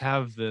he would just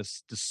have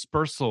this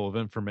dispersal of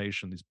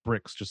information, these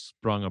bricks just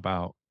sprung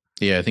about.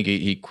 Yeah, I think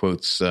he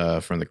quotes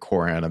from the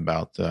Quran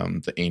about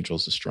the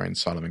angels destroying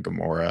Sodom and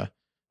Gomorrah,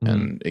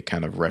 and it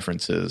kind of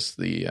references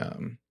the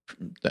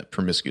that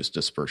promiscuous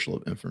dispersal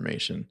of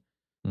information.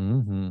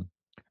 Mm-hmm.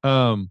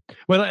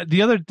 Well,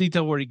 the other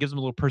detail where he gives him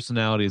a little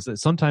personality is that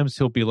sometimes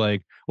he'll be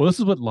like, "Well, this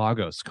is what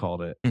Lagos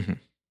called it. Mm-hmm.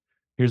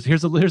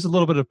 Here's a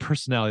little bit of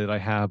personality that I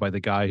have by the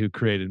guy who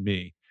created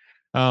me."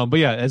 But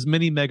yeah, as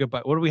many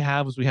megabytes. What do we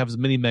have? Is we have as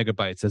many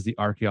megabytes as the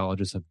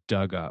archaeologists have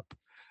dug up.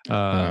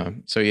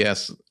 So he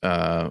asks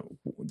the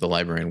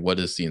librarian, "What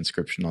is the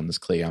inscription on this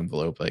clay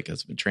envelope? Like,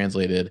 has it been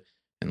translated?"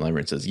 And the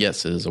librarian says,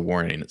 "Yes, it is a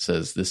warning. It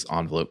says this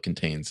envelope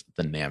contains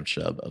the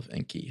Namshub of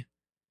Enki."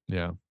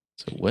 Yeah.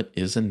 So what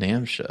is a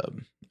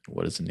Namshub?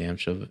 What is a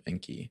Namshub of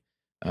Enki?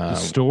 The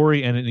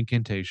story and an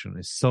incantation,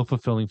 a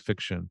self-fulfilling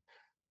fiction.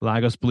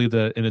 Lagos believed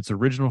that in its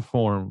original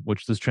form,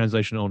 which this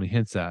translation only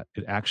hints at,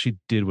 it actually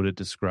did what it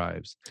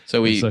describes.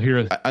 So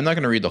I'm not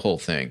going to read the whole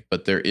thing,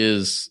 but there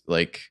is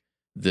like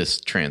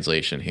this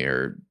translation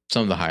here.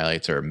 Some of the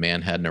highlights are: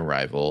 man had no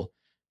rival,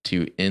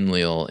 to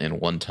Enlil in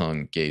one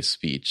tongue gave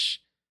speech,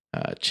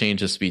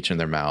 change the speech in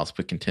their mouths,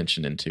 put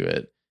contention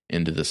into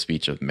the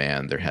speech of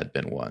man. There had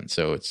been one.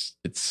 So it's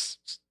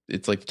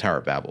like the Tower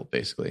of Babel,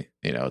 basically.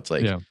 It's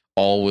like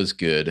all was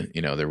good.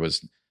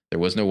 There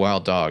was no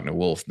wild dog, no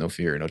wolf, no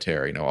fear, no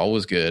terror. All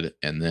was good,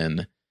 and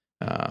then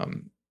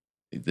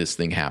this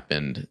thing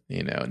happened,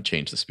 and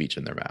changed the speech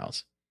in their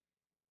mouths.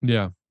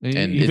 Yeah,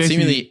 and it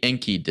seemingly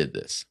Enki did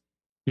this.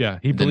 Yeah,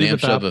 the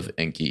Namshub of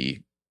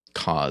Enki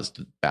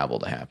caused Babel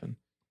to happen.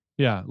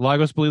 Yeah,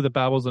 Lagos believed that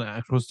Babel is an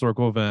actual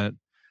historical event,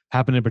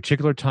 happened in a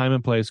particular time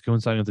and place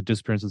coinciding with the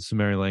disappearance of the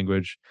Sumerian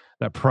language.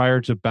 That prior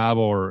to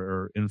Babel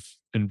or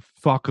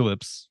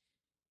Infocalypse,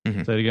 say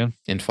it again.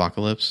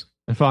 Infocalypse,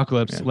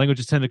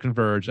 languages tend to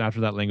converge.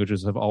 After that,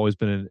 languages have always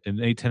been an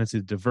innate tendency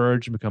to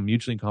diverge and become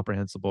mutually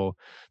incomprehensible.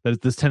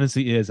 That this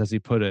tendency is, as he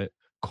put it,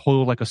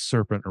 coiled like a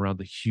serpent around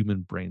the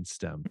human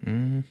brainstem.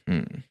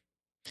 Mm-hmm.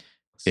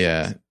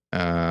 Yeah.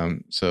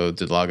 So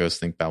did Lagos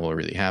think Babel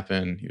really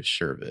happened? He was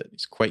sure of it.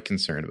 He's quite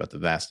concerned about the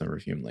vast number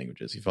of human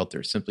languages. He felt there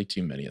were simply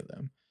too many of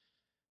them.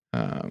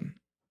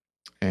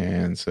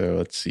 And so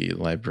let's see,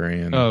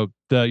 librarian. The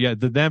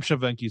Namshub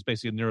of Enki is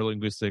basically a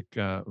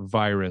neurolinguistic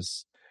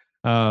virus.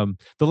 The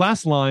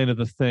last line of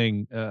the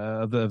thing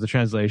of the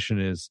translation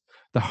is,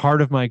 "The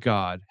heart of my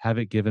God, have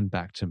it given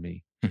back to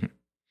me."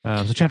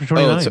 So chapter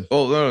 29.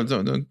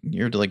 No,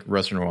 you're like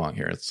rushing along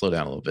here. Let's slow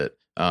down a little bit,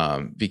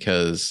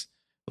 because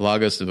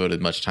Lagos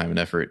devoted much time and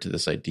effort to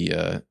this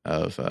idea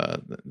of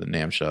the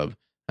Namshub.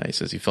 He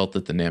says he felt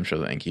that the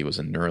Namshub of Enki was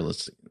a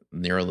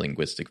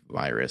neurolinguistic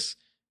virus.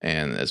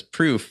 And as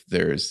proof,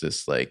 there's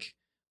this like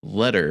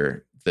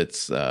letter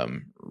that's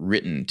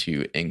written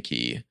to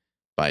Enki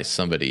by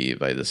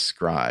the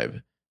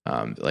scribe,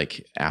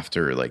 like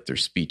after like their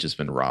speech has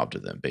been robbed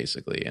of them,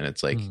 basically. And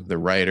it's like the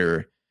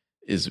writer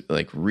is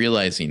like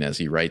realizing as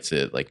he writes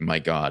it, like, my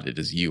God, it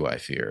is you I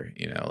fear,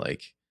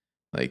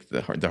 like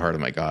the heart of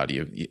my God,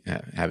 you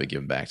have it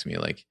given back to me.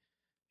 Like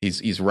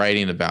he's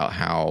writing about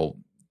how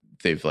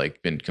they've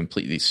like been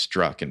completely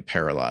struck and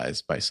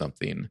paralyzed by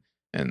something,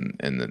 and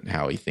then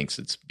how he thinks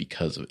it's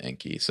because of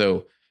Enki.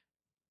 So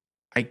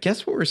I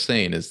guess what we're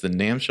saying is the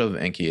Namshub of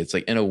Enki, it's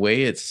like in a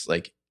way it's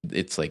like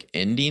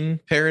ending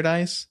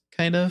paradise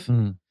kind of,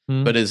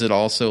 but is it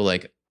also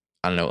like,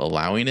 I don't know,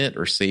 allowing it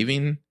or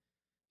saving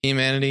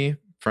humanity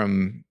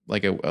from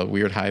like a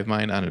weird hive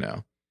mind? I don't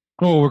know.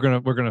 Oh, we're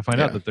gonna find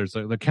out that there's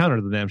the counter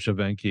to the Namshub of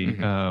Enki,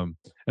 and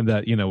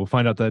that we'll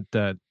find out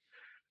that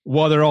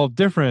while they're all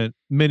different,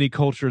 many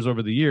cultures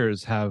over the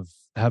years have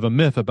a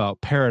myth about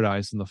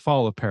paradise and the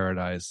fall of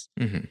paradise.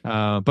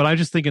 But I'm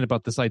just thinking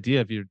about this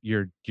idea of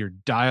your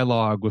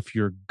dialogue with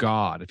your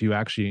God. If you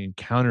actually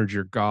encountered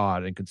your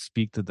God and could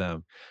speak to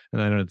them,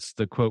 and I know it's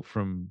the quote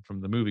from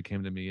the movie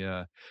came to me: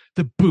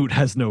 "The boot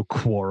has no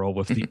quarrel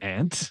with the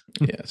ant."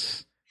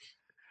 Yes.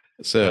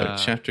 So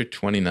chapter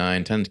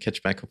 29, time to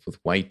catch back up with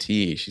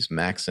YT. She's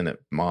maxing at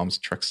Mom's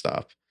truck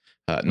stop.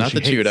 Not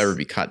that she would ever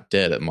be caught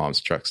dead at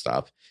Mom's truck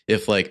stop.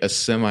 If like a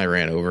semi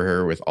ran over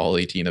her with all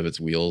 18 of its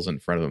wheels in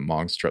front of a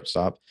Mom's truck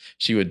stop,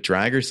 she would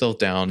drag herself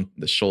down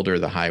the shoulder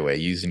of the highway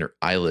using her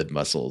eyelid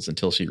muscles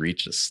until she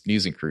reached a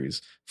snoozing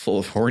cruise full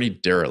of horny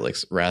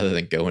derelicts rather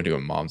than go into a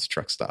Mom's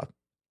truck stop.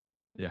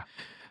 Yeah.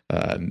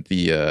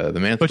 The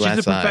man with the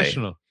glass eye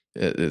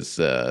is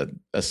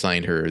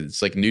assigned her.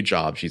 It's like a new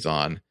job she's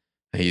on.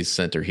 He's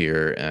sent her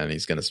here, and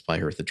he's going to supply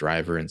her with a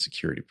driver and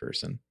security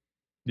person.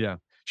 Yeah.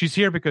 She's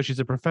here because she's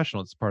a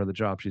professional. It's part of the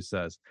job, she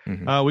says.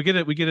 We get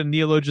a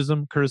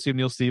neologism courtesy of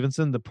Neil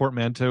Stevenson, the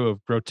portmanteau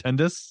of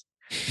grotendous,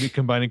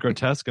 combining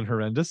grotesque and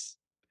horrendous.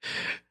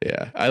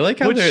 Yeah. I like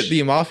how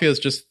the mafia is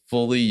just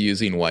fully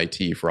using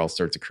YT for all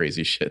sorts of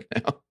crazy shit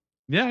now.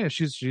 Yeah,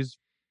 she's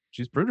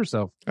proved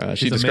herself.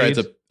 She describes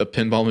a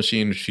pinball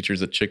machine which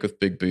features a chick with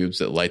big boobs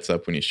that lights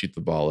up when you shoot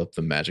the ball up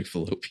the magic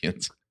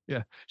fallopians.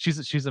 Yeah,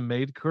 she's a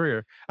maid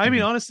courier. I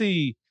mean,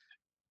 honestly,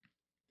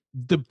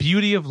 the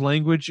beauty of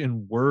language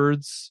and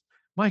words.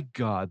 My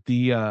God,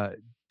 the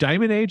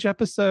Diamond Age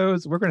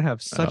episodes. We're gonna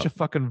have such a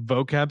fucking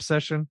vocab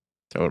session.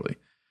 Totally.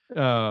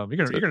 You're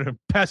gonna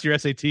pass your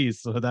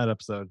SATs with that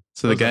episode.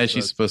 So the guy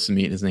she's supposed to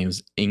meet, his name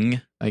is Ing,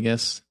 I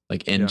guess.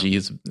 Like NG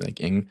is like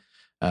Ing.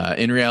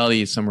 In reality,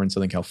 he's somewhere in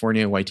Southern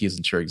California. YT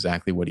isn't sure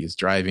exactly what he's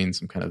driving.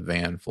 Some kind of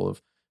van full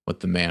of what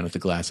the man with the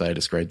glass eye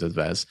described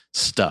as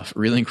stuff.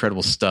 Really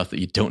incredible stuff that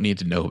you don't need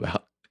to know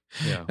about.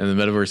 Yeah. And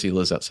the metaverse, he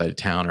lives outside of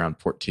town around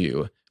Port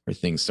 2, where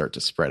things start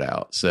to spread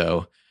out.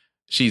 So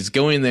she's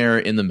going there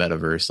in the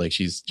metaverse. Like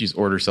she's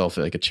ordered herself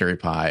like a cherry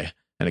pie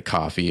and a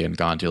coffee and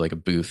gone to like a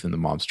booth in the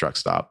mom's truck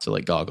stop to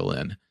like goggle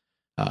in.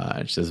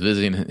 And she says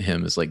visiting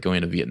him is like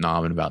going to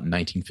Vietnam in about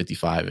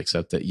 1955,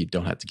 except that you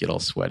don't have to get all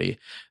sweaty.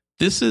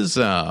 This is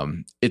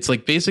it's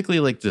like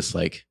basically like this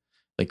like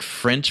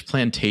French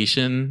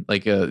plantation.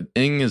 Like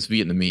Ing is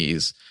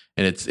Vietnamese,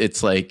 and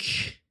it's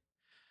like,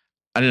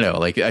 I don't know,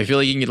 like I feel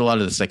like you can get a lot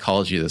of the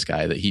psychology of this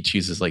guy, that he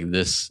chooses like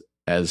this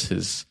as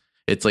his,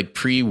 it's like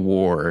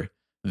pre-war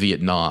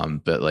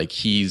Vietnam, but like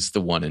he's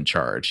the one in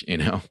charge, you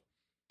know.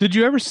 Did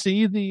you ever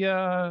see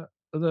the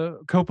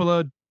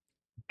Coppola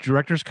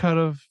director's cut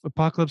of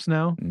Apocalypse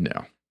Now?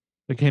 No.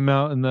 It came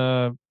out in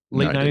the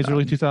late 90s,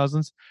 early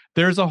 2000s.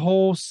 There's a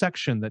whole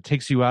section that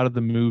takes you out of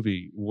the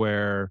movie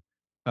where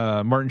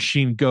Martin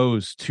Sheen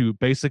goes to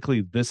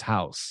basically this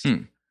house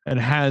and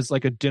has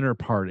like a dinner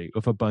party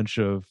with a bunch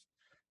of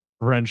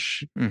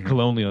French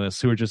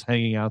colonialists who are just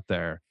hanging out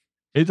there.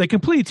 It like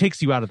completely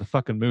takes you out of the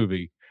fucking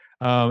movie.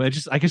 I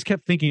just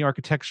kept thinking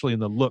architecturally in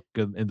the look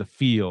and the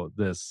feel of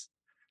this.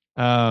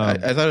 I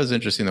thought it was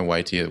interesting that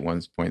YT at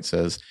one point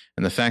says,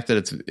 and the fact that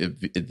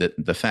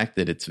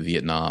it's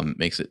Vietnam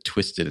makes it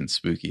twisted and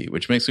spooky,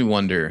 which makes me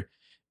wonder: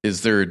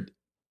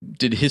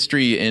 did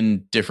history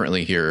end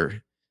differently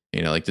here?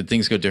 You know, like did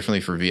things go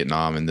differently for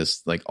Vietnam in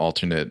this like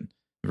alternate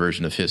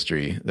version of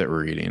history that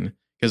we're reading?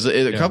 Because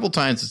a couple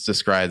times it's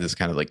described as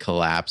kind of like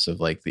collapse of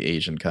like the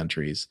Asian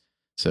countries.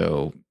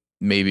 So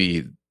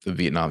maybe the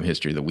Vietnam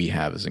history that we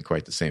have isn't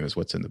quite the same as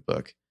what's in the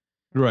book.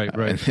 Right.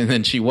 And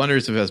then she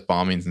wonders if it has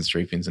bombings and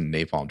strafings and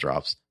napalm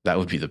drops. That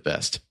would be the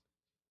best.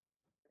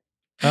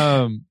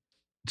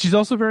 She's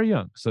also very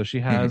young, so she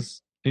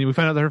has. And we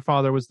find out that her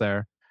father was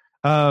there.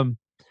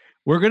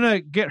 We're gonna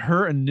get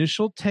her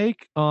initial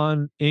take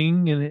on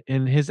Ing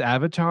and his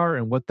avatar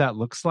and what that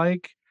looks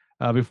like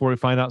before we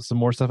find out some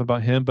more stuff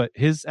about him. But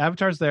his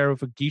avatar's there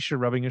with a geisha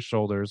rubbing his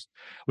shoulders.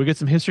 We get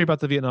some history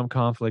about the Vietnam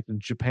conflict and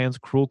Japan's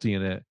cruelty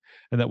in it,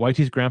 and that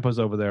YT's grandpa's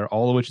over there,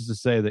 all of which is to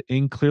say that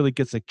Ing clearly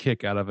gets a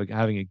kick out of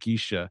having a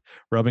geisha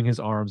rubbing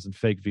his arms in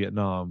fake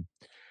Vietnam.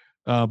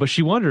 But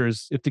she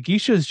wonders if the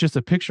geisha is just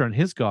a picture on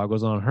his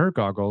goggles, on her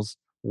goggles,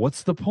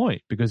 what's the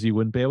point? Because you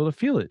wouldn't be able to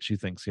feel it, she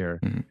thinks here.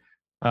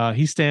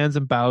 He stands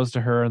and bows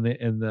to her in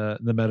the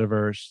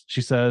metaverse.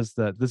 She says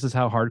that this is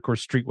how hardcore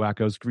street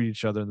wackos greet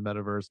each other in the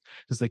metaverse,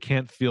 because they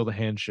can't feel the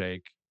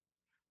handshake.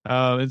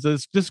 And so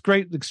it's this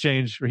great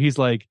exchange where he's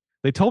like,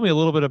 they told me a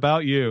little bit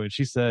about you. And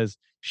she says,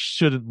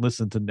 shouldn't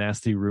listen to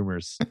nasty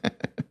rumors.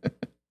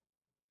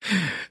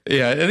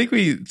 Yeah, I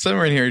think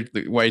somewhere in here,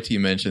 YT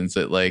mentions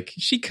that like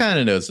she kind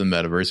of knows the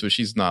metaverse, but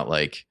she's not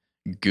like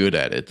good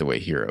at it the way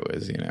Hero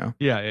is, you know?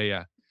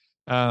 Yeah.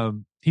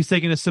 He's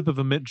taking a sip of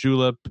a mint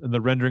julep, and the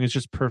rendering is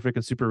just perfect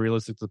and super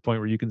realistic to the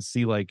point where you can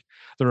see like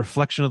the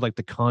reflection of like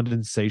the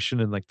condensation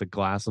in like the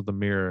glass of the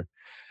mirror.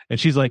 And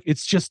she's like,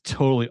 it's just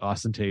totally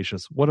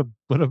ostentatious. What a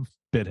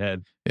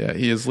bithead. Yeah,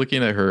 he is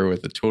looking at her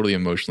with a totally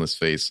emotionless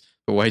face.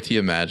 But YT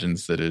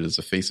imagines that it is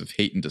a face of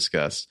hate and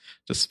disgust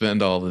to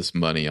spend all this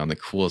money on the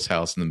coolest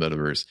house in the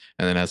metaverse,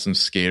 and then have some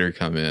skater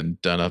come in,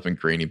 done up in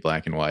grainy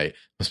black and white.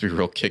 Must be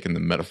real kicking the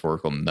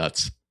metaphorical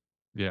nuts.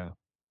 Yeah.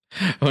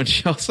 Oh, and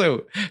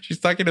she's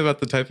talking about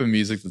the type of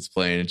music that's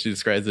playing, and she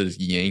describes it as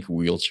yank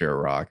wheelchair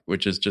rock,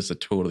 which is just a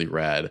totally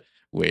rad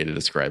way to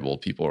describe old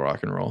people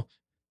rock and roll.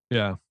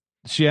 Yeah.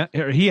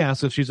 He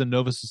asks if she's a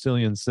Nova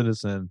Sicilian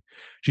citizen.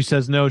 She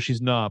says no,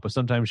 she's not, but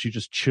sometimes she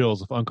just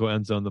chills with Uncle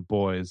Enzo and the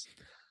boys.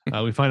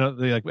 We find out,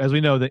 like, as we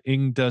know, that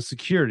Ing does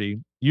security.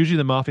 Usually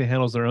the mafia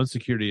handles their own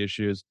security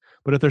issues,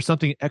 but if there's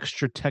something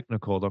extra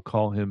technical, they'll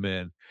call him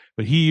in.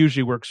 But he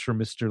usually works for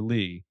Mr.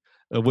 Lee.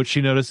 What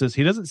she notices,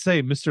 he doesn't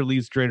say Mr.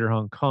 Lee's Greater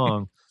Hong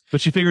Kong, but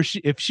she figures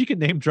if she can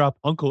name drop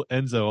Uncle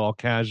Enzo all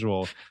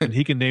casual, then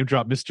he can name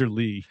drop Mr.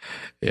 Lee.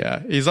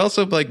 Yeah, he's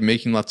also like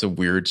making lots of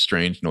weird,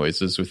 strange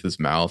noises with his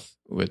mouth,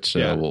 which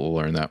we'll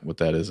learn what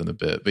that is in a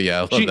bit. But yeah,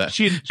 I love that.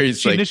 She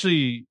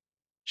initially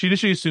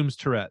assumes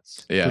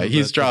Tourette's. Yeah,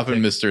 he's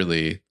dropping Mr.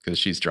 Lee because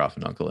she's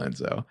dropping Uncle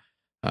Enzo.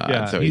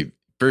 So he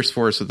bursts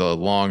forth with a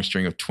long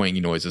string of twangy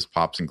noises,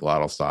 pops and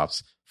glottal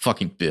stops.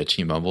 Fucking bitch,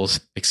 he mumbles.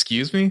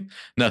 Excuse me?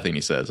 Nothing,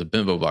 he says. A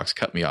bimbo box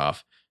cut me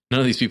off.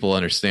 None of these people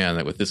understand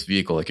that with this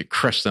vehicle, I could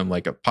crush them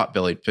like a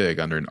pot-bellied pig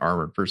under an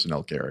armored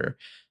personnel carrier.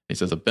 He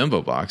says, a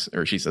bimbo box,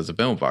 or she says, a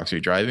bimbo box, are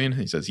you driving?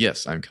 He says,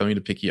 yes, I'm coming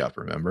to pick you up,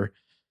 remember?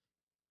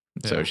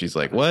 Yeah. So she's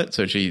like, what?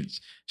 So she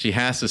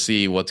has to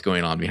see what's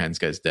going on behind this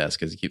guy's desk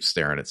because he keeps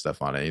staring at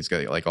stuff on it. He's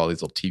got like all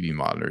these little TV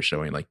monitors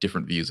showing like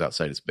different views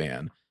outside his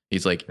van.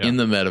 He's like in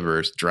the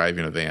metaverse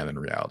driving a van in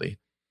reality.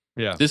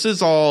 Yeah. This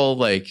is all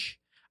like,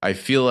 I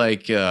feel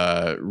like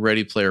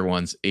Ready Player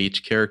One's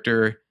H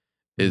character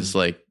is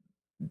like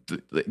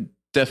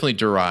definitely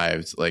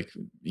derived, like,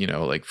 you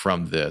know, like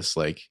from this,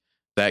 like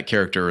that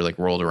character like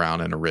rolled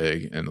around in a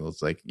rig and it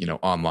was like, you know,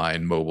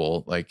 online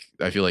mobile. Like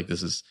I feel like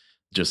this is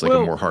just like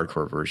a more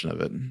hardcore version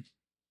of it.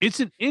 It's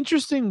an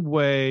interesting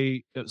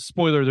way.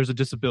 Spoiler: there's a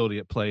disability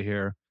at play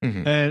here,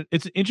 and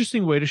it's an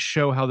interesting way to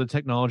show how the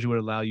technology would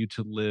allow you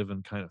to live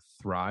and kind of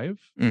thrive.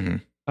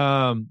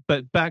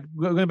 But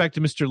going back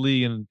to Mr.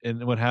 Lee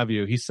and what have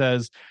you, he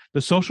says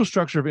the social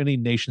structure of any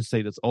nation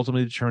state is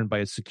ultimately determined by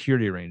its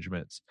security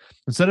arrangements.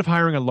 Instead of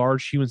hiring a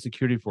large human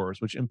security force,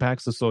 which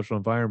impacts the social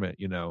environment,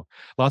 you know,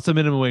 lots of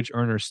minimum wage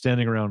earners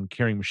standing around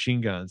carrying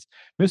machine guns,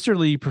 Mr.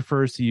 Lee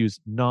prefers to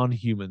use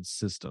non-human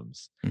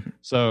systems.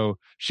 So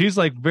she's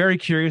like very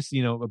curious,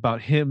 you know,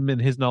 about him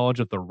and his knowledge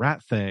of the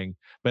rat thing,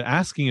 but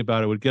asking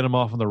about it would get him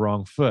off on the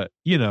wrong foot.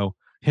 You know,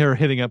 her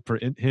hitting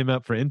him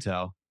up for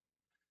intel.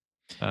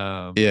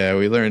 Yeah,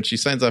 we learned she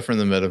signs up from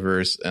the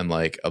metaverse and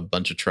like a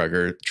bunch of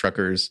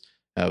truckers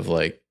have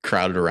like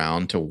crowded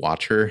around to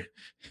watch her.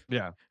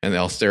 Yeah. And they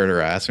all stare at her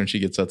ass when she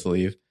gets up to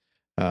leave.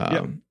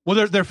 Yeah.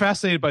 Well, they're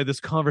fascinated by this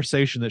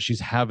conversation that she's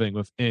having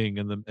with Ing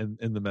in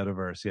the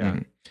metaverse. Yeah.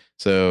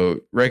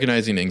 So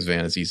recognizing Ing's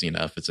van is easy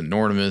enough. It's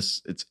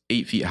enormous. It's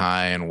 8 feet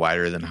high and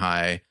wider than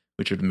high,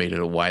 which would have made it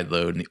a wide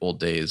load in the old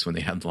days when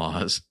they had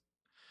laws.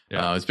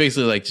 Yeah. It's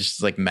basically like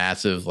just like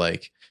massive,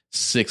 like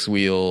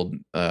 6-wheeled,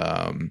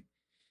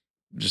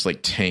 just like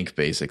tank.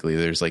 Basically,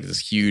 there's like this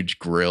huge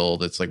grill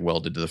that's like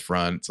welded to the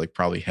front. It's like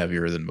probably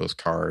heavier than most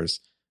cars.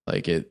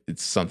 Like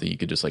it's something you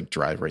could just like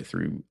drive right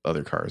through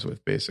other cars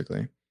with.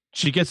 Basically,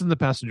 she gets in the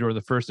passenger door.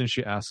 The first thing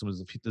she asks him is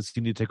if does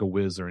he need to take a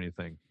whiz or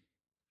anything.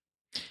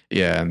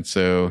 Yeah, and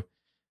so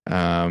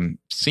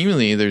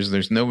seemingly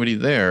there's nobody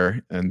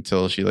there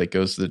until she like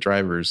goes to the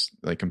driver's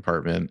like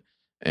compartment,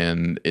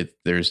 and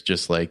there's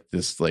just like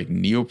this like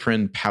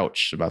neoprene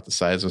pouch about the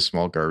size of a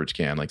small garbage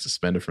can, like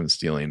suspended from the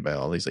ceiling by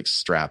all these like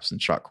straps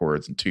and shock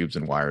cords and tubes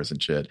and wires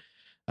and shit.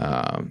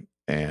 And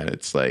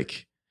it's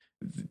like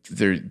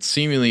there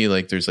seemingly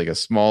like there's like a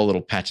small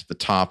little patch at the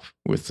top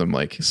with some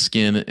like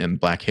skin and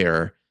black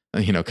hair,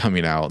 you know,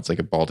 coming out. It's like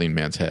a balding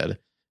man's head.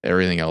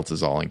 Everything else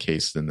is all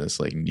encased in this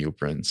like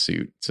neoprene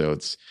suit. So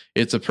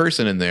it's a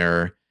person in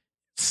there,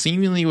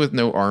 seemingly with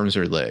no arms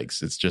or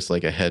legs. It's just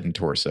like a head and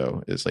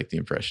torso is like the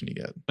impression you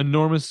get.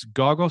 Enormous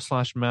goggle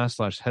 / mask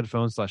 /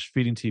 headphones /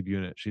 feeding tube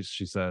unit.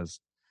 She says,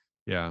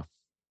 yeah.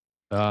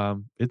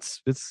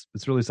 It's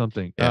really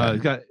something. Yeah.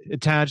 Got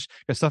attached,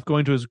 got stuff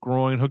going to his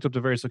groin, hooked up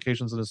to various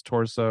locations in his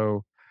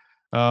torso.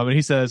 And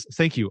he says,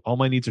 "Thank you. All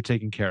my needs are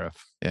taken care of."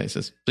 Yeah, he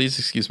says, "Please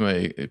excuse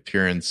my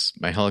appearance.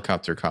 My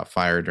helicopter caught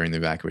fire during the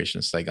evacuation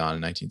of Saigon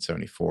in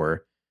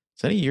 1974.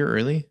 Is that a year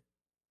early?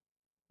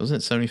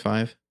 Wasn't it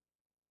 75?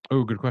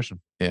 Oh, good question.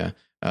 Yeah.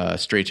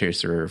 Stray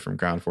chaser from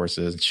ground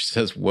forces." And she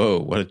says, "Whoa,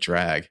 what a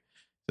drag."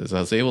 Says,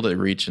 "I was able to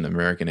reach an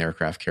American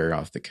aircraft carrier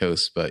off the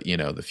coast, but you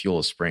know, the fuel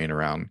is spraying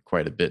around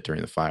quite a bit during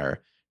the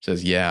fire." She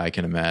says, "Yeah, I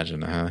can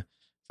imagine.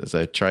 Says,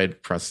 "I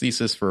tried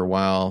prosthesis for a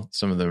while.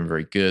 Some of them are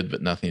very good,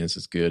 but nothing is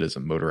as good as a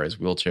motorized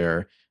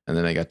wheelchair. And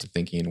then I got to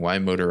thinking, why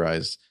do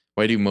motorized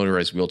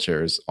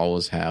wheelchairs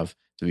always have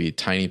to be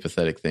tiny,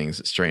 pathetic things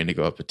that strain to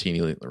go up a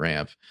teeny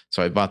ramp?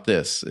 So I bought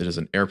this. It is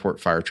an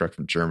airport fire truck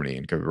from Germany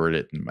and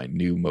converted it into my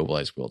new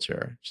mobilized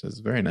wheelchair." She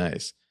says, "Very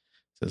nice."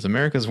 Says,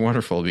 "America's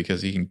wonderful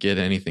because you can get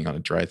anything on a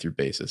drive-through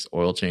basis: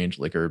 oil change,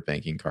 liquor,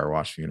 banking, car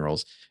wash,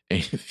 funerals,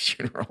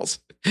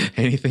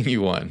 anything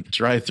you want,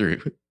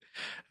 drive-through.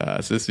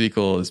 So this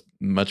vehicle is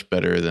much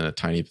better than a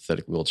tiny,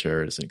 pathetic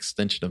wheelchair. It's an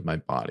extension of my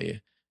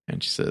body."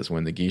 And she says,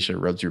 "When the geisha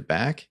rubs your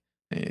back,"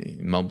 he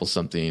mumbles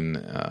something.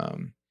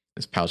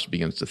 His pouch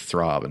begins to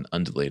throb and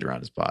undulate around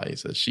his body. He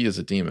says, "She is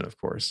a demon, of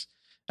course.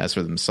 As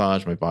for the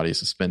massage, my body is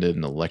suspended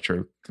in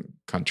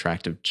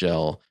electrocontractive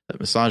gel that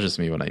massages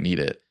me when I need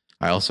it.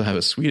 I also have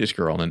a Swedish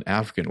girl and an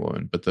African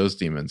woman, but those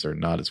demons are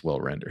not as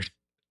well rendered."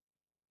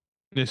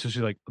 Yeah, so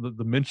she's like,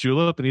 the mint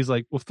julep, and he's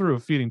like, "Well, through a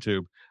feeding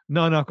tube,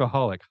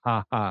 non-alcoholic,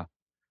 ha ha."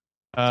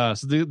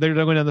 So they're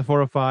going down the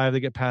 405. They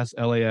get past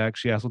LAX.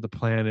 She asks what the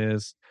plan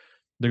is.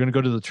 They're going to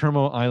go to the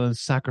Terminal Island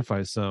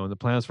sacrifice zone. The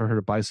plan is for her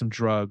to buy some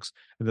drugs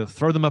and then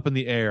throw them up in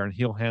the air, and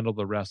he'll handle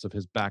the rest of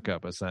his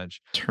backup,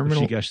 essentially.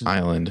 Terminal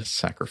Island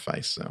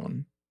sacrifice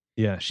zone.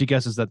 Yeah, she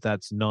guesses that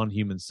that's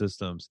non-human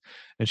systems.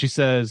 And she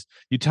says,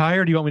 "You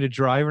tired? Do you want me to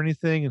drive or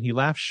anything?" And he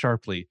laughs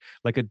sharply,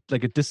 like a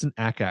distant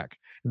ack-ack.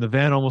 And the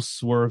van almost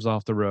swerves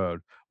off the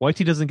road.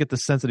 Whitey doesn't get the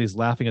sense that he's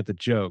laughing at the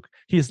joke.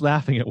 He is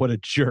laughing at what a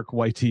jerk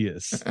Whitey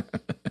is.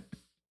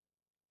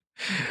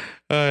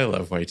 I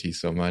love Whitey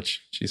so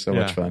much. She's so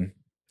much fun.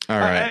 All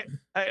right.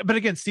 But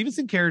again,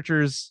 Stevenson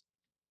characters,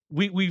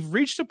 we've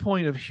reached a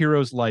point of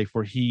Hero's life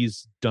where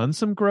he's done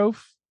some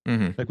growth.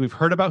 Mm-hmm. Like we've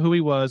heard about who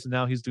he was, and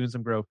now he's doing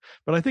some growth.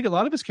 But I think a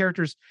lot of his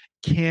characters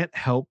can't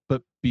help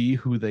but be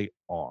who they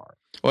are.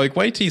 Well, like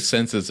Whitey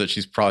senses that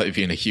she's probably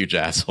being a huge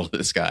asshole to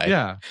this guy.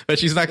 Yeah. But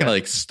she's not going to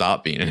like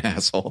stop being an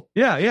asshole.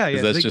 Yeah.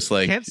 That's just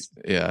like,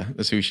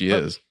 that's who she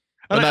is.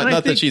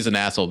 Not that she's an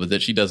asshole, but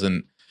that she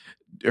doesn't,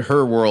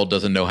 her world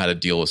doesn't know how to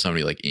deal with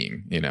somebody like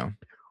Ing, you know?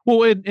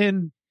 Well,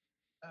 and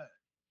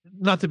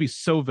not to be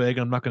so vague,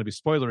 I'm not going to be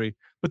spoilery,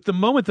 but the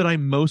moment that I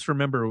most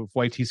remember of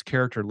YT's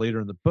character later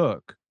in the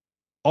book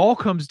all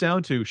comes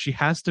down to she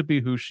has to be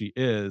who she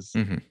is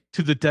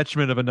to the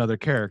detriment of another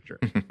character.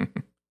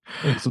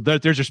 So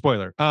there's your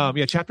spoiler.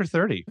 Yeah, chapter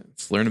 30.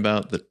 Let's learn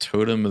about the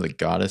totem of the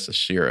goddess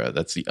Ashira.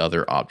 That's the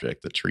other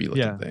object, the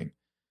tree-looking thing.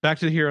 Back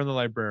to the hero and the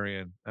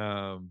librarian.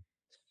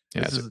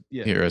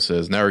 Hero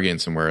says, now we're getting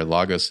somewhere.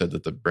 Lagos said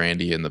that the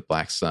brandy in the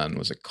Black Sun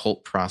was a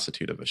cult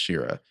prostitute of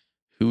Ashira.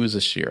 Who is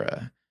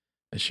Ashira?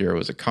 Ashira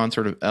was a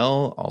consort of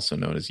El, also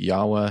known as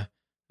Yahweh.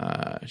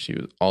 She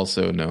was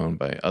also known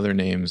by other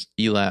names.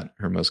 Elat,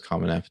 her most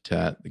common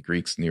epithet. The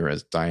Greeks knew her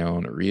as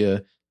Dione or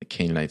Rhea. The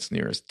Canaanites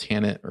knew her as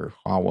Tanit or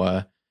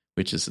Hawa,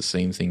 which is the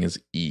same thing as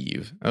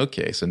Eve.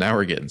 Okay, so now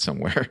we're getting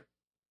somewhere.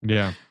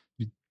 Yeah.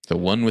 The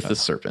one with the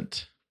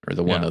serpent, or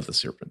the one of the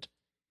serpent.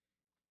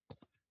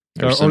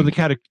 Or the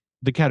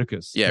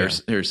catechus. Yeah,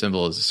 her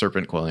symbol is a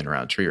serpent coiling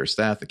around a tree or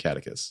staff, the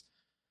catechus.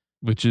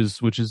 Which is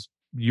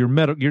your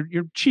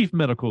chief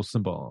medical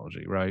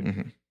symbology, right?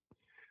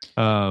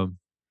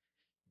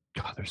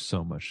 God, there's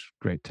so much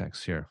great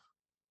text here.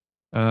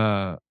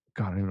 God,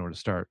 I don't even know where to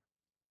start.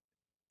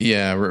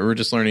 Yeah, we're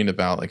just learning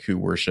about like who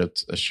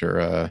worshipped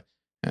Ashura,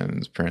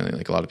 and apparently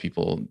like a lot of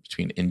people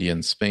between India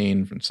and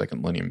Spain from 2nd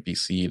millennium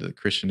BC to the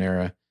Christian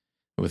era,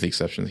 with the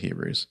exception of the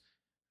Hebrews.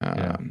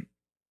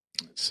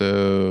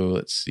 So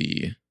let's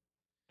see.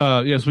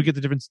 Yes, we get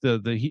the difference.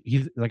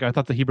 He like I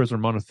thought the Hebrews were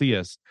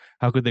monotheists.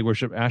 How could they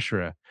worship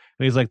Asherah?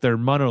 And he's like they're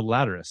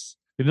monolateralists.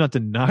 They did not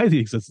deny the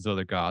existence of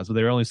other gods, but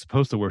they were only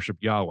supposed to worship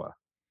Yahweh.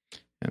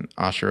 And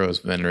Asherah was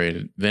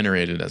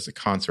venerated as a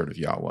consort of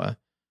Yahweh.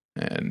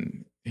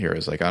 And here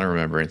is like, I don't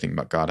remember anything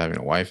about God having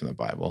a wife in the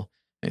Bible.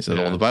 And he said,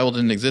 well, the Bible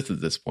didn't exist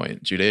at this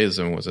point.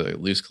 Judaism was a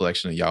loose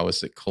collection of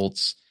Yahwistic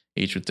cults,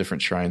 each with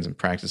different shrines and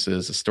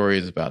practices. The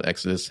stories about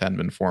Exodus hadn't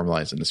been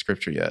formalized into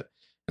scripture yet.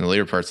 And the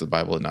later parts of the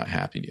Bible had not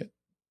happened yet.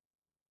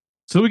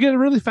 So we get a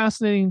really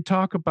fascinating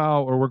talk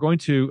about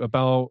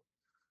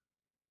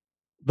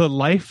the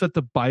life that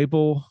the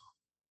Bible,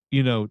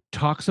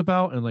 talks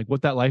about and like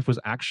what that life was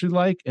actually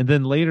like. And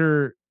then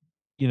later,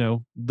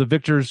 the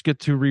victors get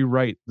to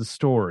rewrite the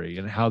story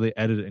and how they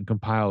edit it and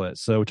compile it.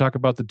 So we talk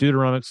about the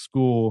Deuteronomic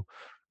school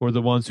were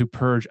the ones who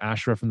purged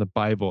Asherah from the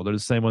Bible. They're the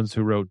same ones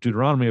who wrote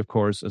Deuteronomy, of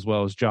course, as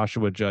well as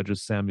Joshua,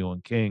 Judges, Samuel,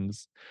 and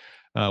Kings.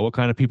 What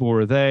kind of people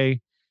were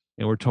they?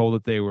 And we're told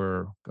that they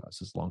were,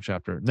 this is a long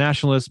chapter,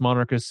 nationalists,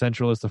 monarchists,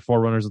 centralists, the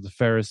forerunners of the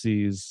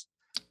Pharisees.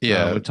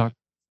 Yeah.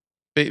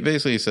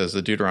 Basically, he says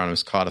the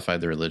Deuteronomists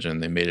codified the religion.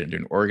 They made it into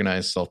an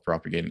organized,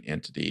 self-propagating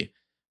entity.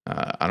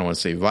 I don't want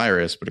to say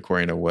virus, but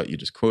according to what you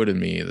just quoted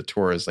me, the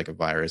Torah is like a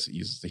virus. It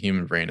uses the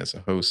human brain as a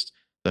host.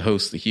 The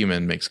host, the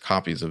human, makes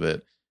copies of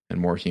it, and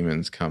more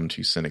humans come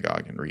to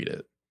synagogue and read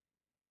it.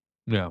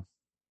 Yeah.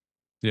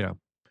 Yeah.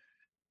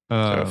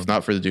 So if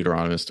not for the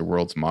Deuteronomists, the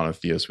world's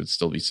monotheists would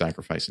still be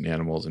sacrificing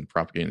animals and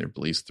propagating their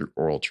beliefs through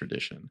oral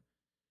tradition.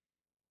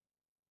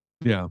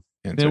 Yeah.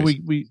 And so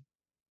we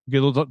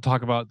get a little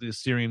talk about the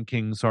Assyrian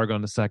king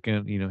Sargon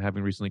II,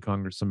 having recently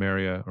conquered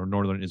Samaria or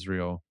northern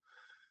Israel.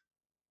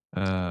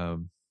 Yeah,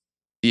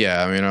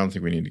 I mean, I don't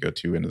think we need to go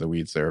too into the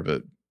weeds there,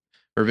 but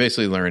we're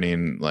basically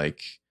learning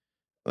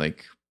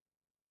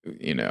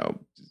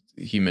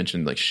he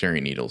mentioned like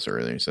sharing needles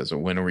earlier. He says,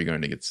 well, when are we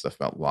going to get stuff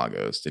about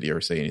Logos? Did he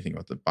ever say anything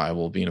about the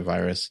Bible being a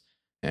virus?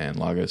 And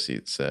Logos,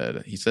 he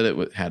said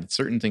it had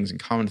certain things in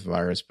common with the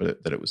virus,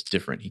 but that it was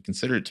different. He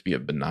considered it to be a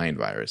benign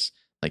virus,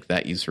 like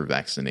that used for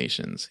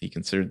vaccinations. He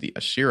considered the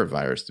Ashira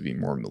virus to be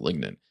more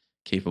malignant,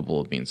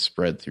 capable of being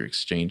spread through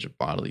exchange of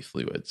bodily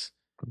fluids.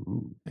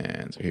 Ooh.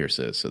 And so here it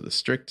says, so the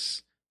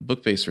strict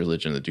book-based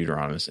religion of the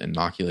Deuteronomists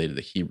inoculated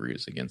the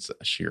Hebrews against the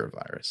Ashira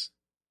virus.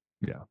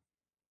 Yeah.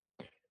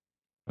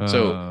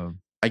 So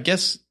I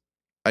guess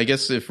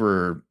if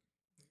we're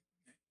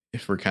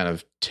kind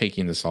of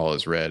taking this all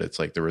as read, it's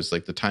like there was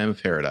like the time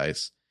of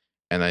paradise,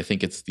 and I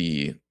think is it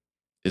the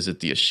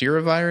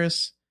Ashira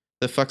virus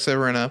that fucks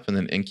everyone up, and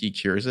then Enki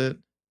cures it?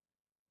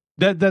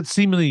 That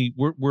seemingly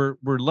we're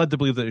led to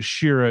believe that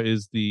Ashira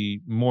is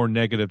the more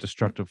negative,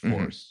 destructive force.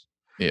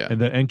 Mm-hmm. Yeah,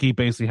 and that Enki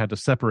basically had to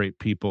separate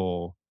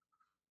people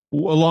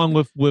along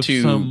with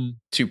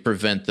to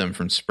prevent them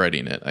from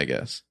spreading it, I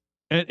guess.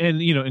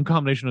 And in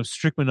combination of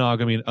strict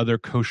monogamy and other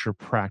kosher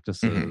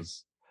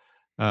practices,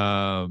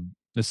 as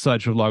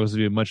such, would Logos to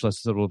be a much less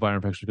susceptible to viral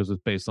infection because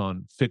it's based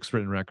on fixed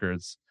written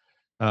records.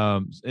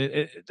 I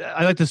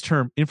like this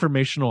term,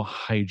 informational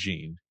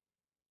hygiene.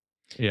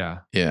 Yeah.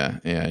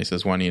 He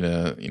says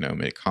Juanita,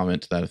 made a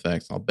comment to that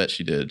effect. I'll bet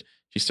she did.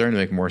 She's starting to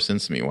make more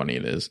sense to me.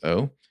 Juanita is.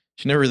 Oh,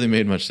 she never really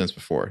made much sense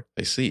before.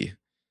 I see.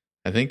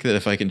 I think that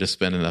if I can just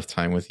spend enough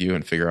time with you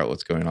and figure out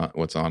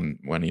what's on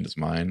Juanita's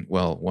mind,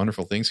 well,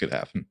 wonderful things could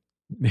happen.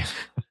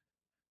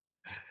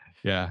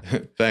 Yeah.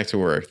 Back to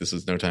work. This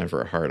is no time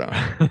for a hard-on.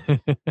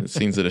 It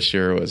seems that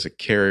Ashira was a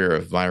carrier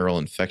of viral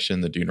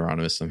infection. The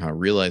Deuteronomists somehow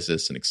realized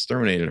this and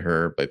exterminated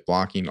her by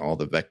blocking all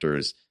the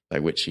vectors by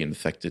which she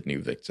infected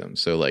new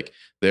victims. So, like,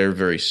 they're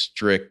very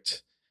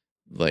strict,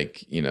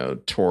 like,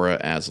 Torah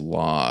as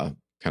law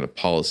kind of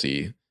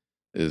policy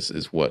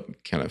is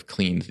what kind of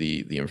cleaned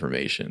the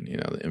information,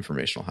 the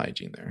informational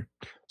hygiene there.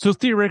 So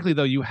theoretically,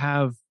 though, you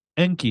have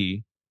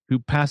Enki who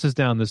passes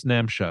down this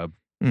Namshub,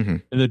 Mm-hmm.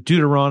 and the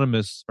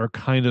Deuteronomists are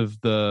kind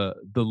of the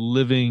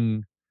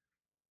living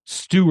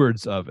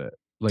stewards of it,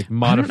 like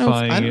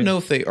modifying. I don't know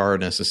if they are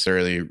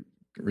necessarily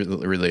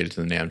related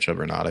to the Namchub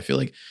or not. I feel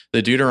like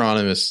the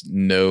Deuteronomists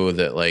know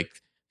that like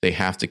they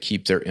have to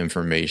keep their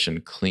information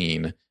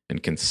clean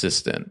and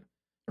consistent,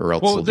 or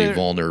else they'll be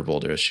vulnerable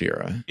to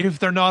Ashira. If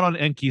they're not on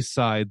Enki's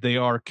side, they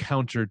are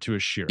counter to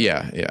Ashira.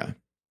 Yeah.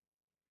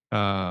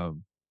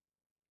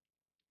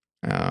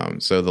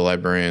 So the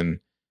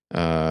librarian,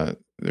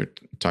 they're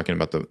talking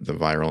about the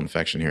viral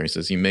infection here. He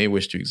says, you may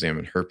wish to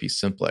examine herpes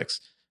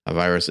simplex, a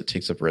virus that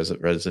takes up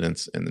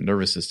residence in the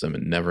nervous system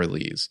and never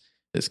leaves.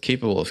 It is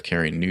capable of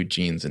carrying new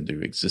genes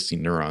into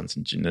existing neurons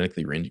and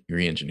genetically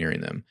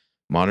re-engineering them.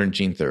 Modern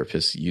gene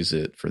therapists use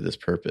it for this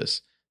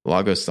purpose.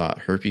 Lagos thought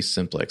herpes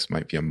simplex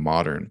might be a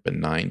modern,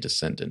 benign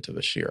descendant of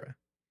Ashira.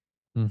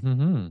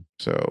 Mm-hmm.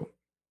 So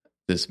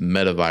this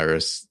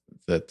metavirus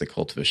that the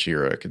cult of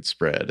Ashira could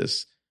spread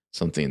is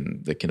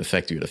something that can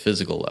affect you at a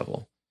physical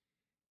level.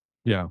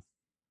 Yeah,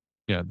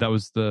 that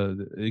was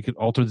it could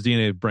alter the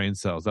DNA of brain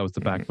cells. That was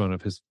the backbone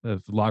of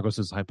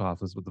Lagos's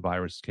hypothesis with the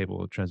virus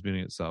capable of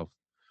transmuting itself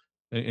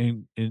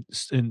and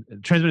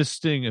transmit a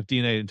sting of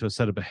DNA into a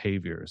set of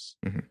behaviors.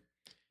 Mm-hmm.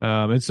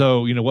 And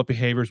so, what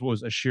behaviors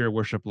was Ashira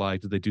worship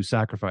like? Did they do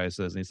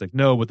sacrifices? And he's like,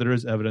 no, but there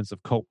is evidence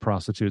of cult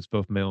prostitutes,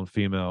 both male and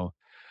female.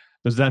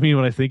 Does that mean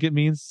what I think it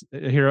means?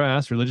 Hero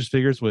asked. Religious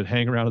figures would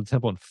hang around the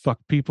temple and fuck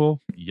people.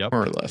 Yep,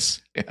 more or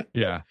less.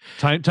 Yeah.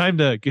 Time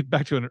to get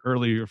back to an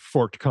earlier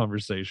forked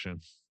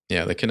conversation.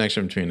 Yeah, the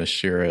connection between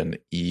Ashira and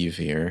Eve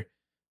here.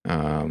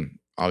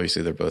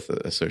 Obviously, they're both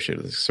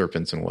associated with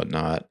serpents and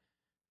whatnot.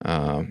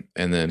 And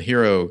then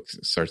Hero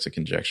starts a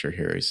conjecture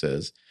here. He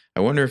says, I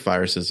wonder if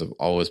viruses have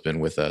always been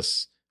with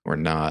us or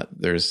not.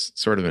 There's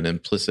sort of an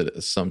implicit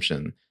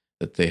assumption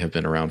that they have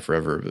been around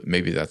forever, but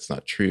maybe that's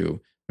not true.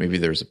 Maybe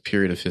there's a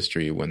period of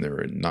history when they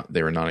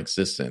were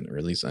non-existent, or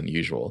at least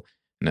unusual.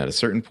 And at a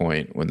certain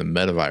point, when the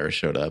metavirus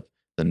showed up,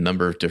 the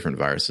number of different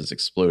viruses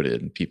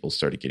exploded and people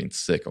started getting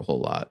sick a whole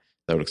lot.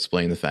 That would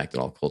explain the fact that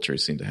all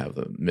cultures seem to have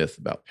the myth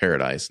about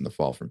paradise and the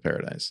fall from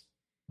paradise.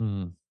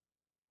 Mm.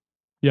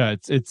 Yeah,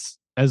 it's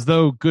as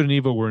though good and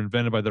evil were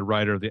invented by the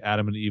writer of the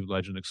Adam and Eve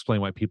legend to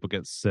explain why people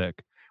get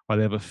sick, why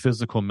they have a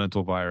physical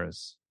mental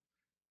virus.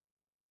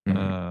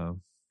 Mm-hmm.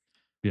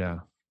 Yeah.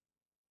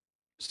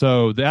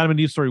 So the Adam and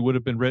Eve story would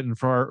have been written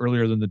far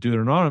earlier than the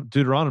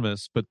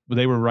Deuteronomists, but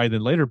they were writing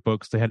in later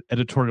books. They had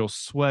editorial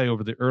sway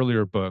over the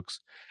earlier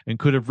books and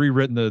could have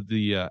rewritten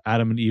the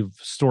Adam and Eve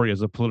story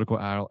as a political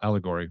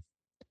allegory.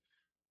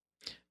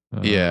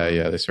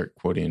 Yeah. They start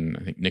quoting,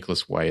 I think,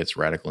 Nicholas Wyatt's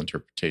radical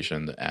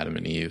interpretation that Adam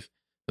and Eve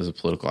is a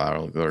political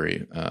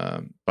allegory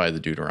by the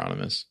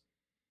Deuteronomists.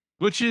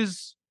 Which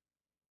is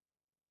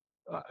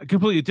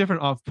completely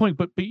different off point,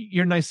 but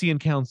your Nicene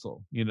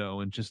Council,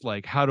 and just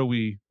like, how do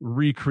we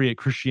recreate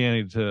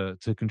Christianity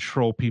to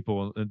control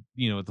people, at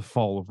the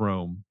fall of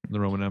Rome, the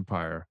Roman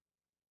Empire?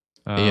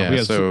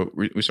 So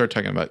we start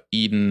talking about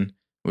Eden,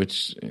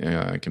 which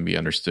can be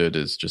understood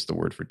as just the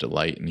word for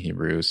delight in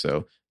Hebrew.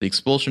 So the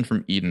expulsion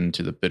from Eden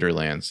to the bitter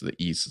lands to the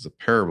east is a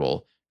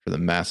parable for the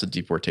massive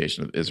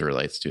deportation of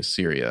Israelites to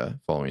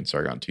Assyria following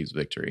Sargon II's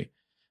victory.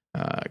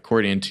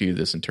 According to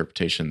this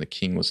interpretation, the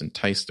king was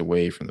enticed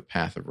away from the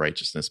path of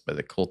righteousness by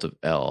the cult of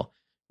El,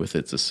 with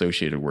its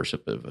associated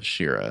worship of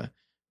Ashira,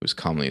 who's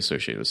commonly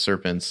associated with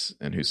serpents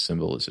and whose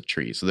symbol is a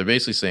tree. So they're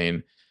basically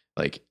saying,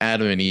 like,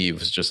 Adam and Eve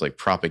was just like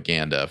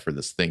propaganda for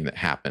this thing that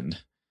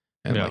happened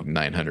in like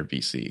 900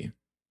 BC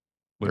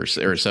or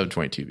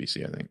 722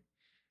 BC, I think.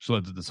 So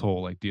led to this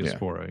whole like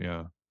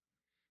diaspora,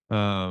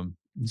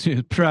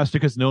 perhaps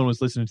because no one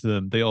was listening to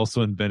them, they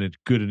also invented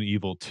good and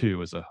evil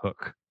too as a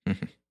hook.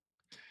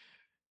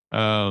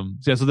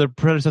 So their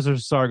predecessor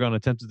Sargon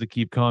attempted to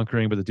keep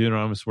conquering, but the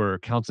Deuteronomists were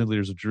council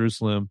leaders of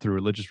Jerusalem through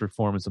religious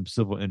reform and some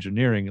civil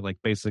engineering, like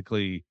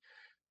basically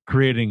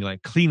creating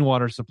like clean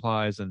water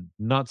supplies and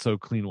not so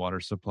clean water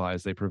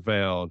supplies. They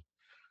prevailed.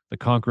 The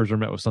conquerors were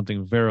met with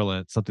something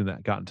virulent, something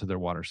that got into their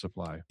water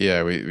supply.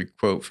 Yeah, we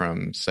quote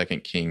from 2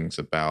 Kings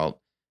about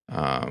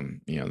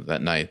that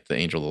night the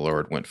angel of the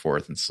Lord went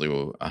forth and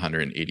slew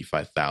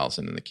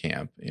 185,000 in the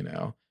camp.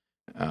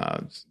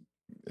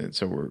 And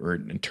so we're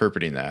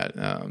interpreting that.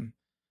 I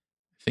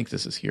think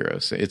this is Hero.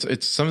 So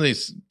it's some of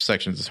these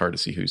sections. It's hard to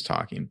see who's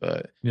talking,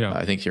 but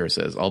I think Hero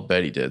says, "I'll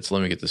bet he did." So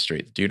let me get this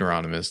straight: the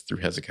Deuteronomists, through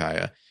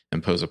Hezekiah,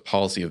 impose a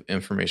policy of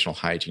informational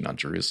hygiene on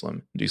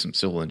Jerusalem and do some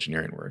civil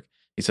engineering work.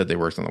 He said they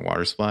worked on the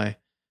water supply,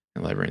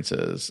 and librarian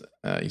says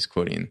he's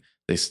quoting: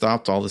 "They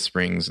stopped all the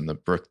springs and the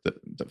brook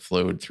that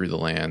flowed through the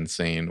land,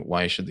 saying,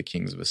 'Why should the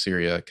kings of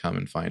Assyria come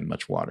and find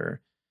much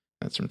water?'"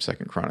 That's from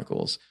 2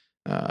 Chronicles.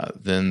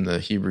 Then the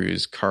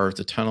Hebrews carved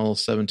a tunnel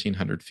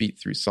 1,700 feet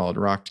through solid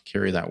rock to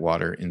carry that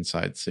water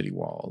inside city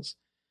walls.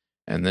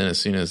 And then as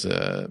soon as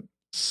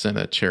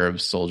Sennacherib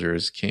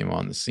soldiers came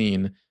on the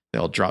scene, they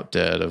all dropped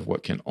dead of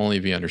what can only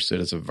be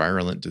understood as a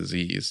virulent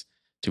disease.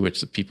 to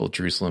which the people of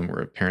Jerusalem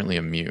were apparently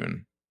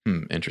immune.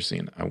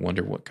 Interesting. I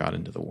wonder what got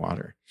into the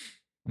water.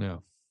 Yeah.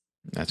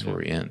 That's where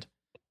we end.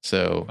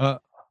 So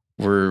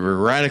we're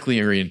radically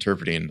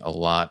reinterpreting a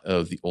lot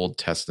of the Old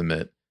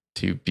Testament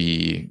to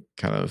be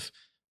kind of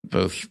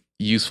both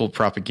useful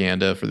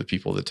propaganda for the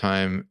people of the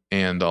time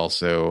and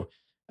also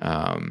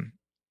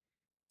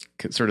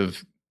sort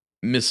of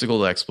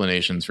mystical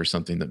explanations for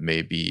something that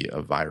may be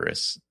a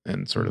virus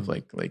and sort of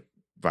like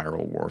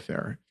viral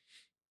warfare.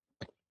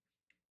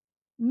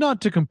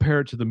 Not to compare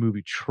it to the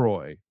movie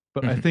Troy,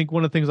 but I think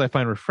one of the things I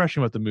find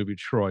refreshing about the movie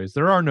Troy is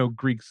there are no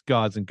Greek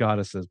gods and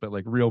goddesses, but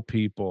like real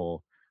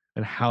people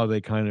and how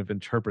they kind of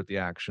interpret the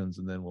actions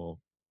and then will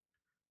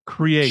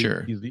create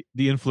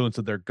the influence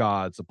of their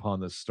gods upon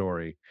this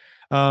story.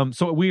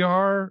 So we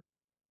are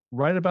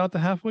right about the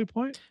halfway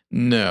point?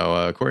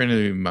 No, according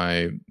to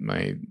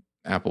my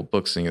Apple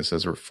Books thing, it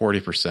says we're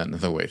 40%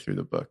 of the way through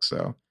the book.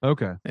 So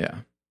okay, yeah.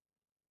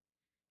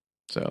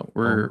 So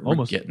we're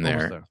getting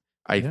there.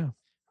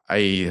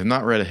 I have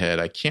not read ahead.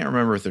 I can't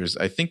remember if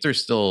I think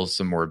there's still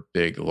some more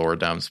big lore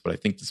dumps, but I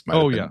think this might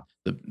have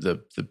been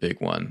the big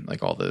one,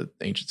 like all the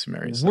ancient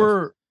Sumerian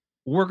stuff.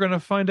 We're gonna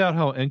find out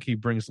how Enki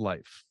brings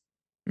life.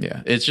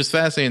 Yeah, it's just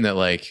fascinating that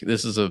like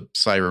this is a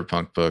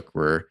cyberpunk book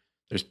where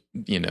there's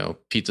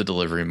pizza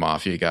delivery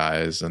mafia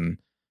guys and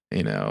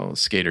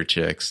skater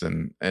chicks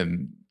and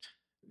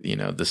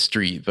the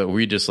street, but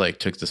we just like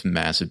took this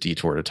massive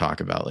detour to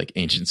talk about like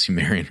ancient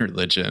Sumerian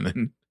religion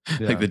and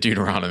like the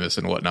Deuteronomist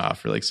and whatnot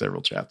for like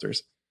several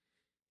chapters.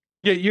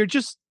 Yeah,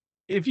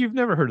 if you've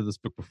never heard of this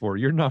book before,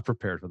 you're not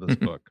prepared for this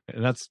book,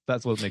 and that's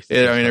what makes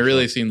it. I mean, it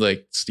really seemed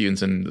like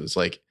Stevenson was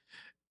like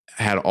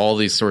had all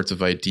these sorts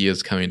of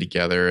ideas coming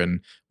together,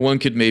 and one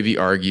could maybe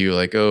argue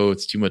like, oh,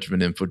 it's too much of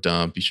an info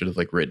dump. You should have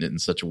like written it in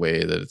such a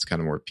way that it's kind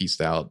of more pieced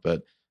out.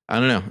 But I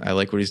don't know. I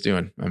like what he's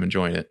doing. I'm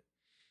enjoying it.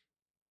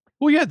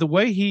 Well, yeah, the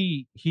way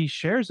he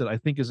shares it, I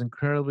think, is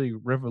incredibly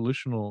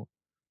revolutionary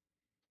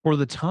for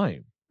the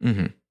time.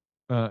 Mm-hmm.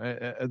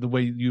 The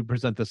way you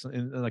present this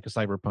in like a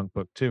cyberpunk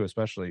book too,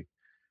 especially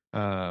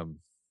when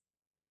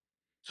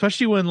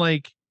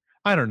like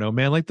I don't know,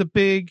 man, like the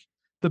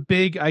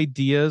big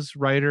ideas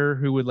writer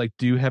who would like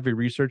do heavy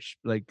research,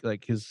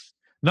 like his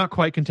not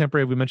quite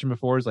contemporary we mentioned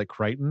before is like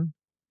Crichton.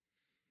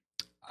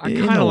 I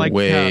kind of like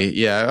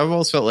yeah. I've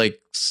always felt like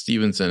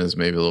Stevenson is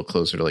maybe a little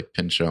closer to like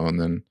Pynchon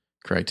than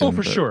Crichton. Oh,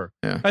 for sure.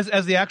 Yeah.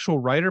 As the actual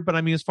writer, but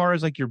I mean, as far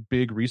as like your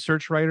big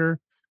research writer,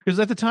 because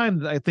at the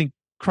time, I think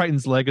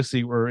Crichton's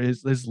legacy or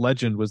his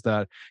legend was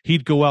that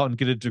he'd go out and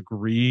get a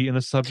degree in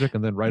a subject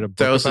and then write a book.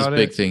 That was his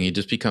big thing. He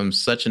just becomes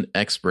such an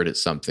expert at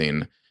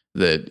something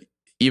that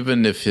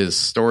even if his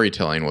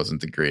storytelling wasn't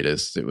the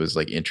greatest, it was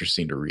like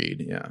interesting to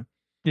read. Yeah.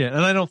 Yeah. And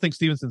I don't think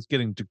Stevenson's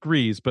getting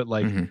degrees, but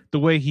like the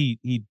way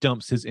he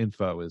dumps his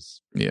info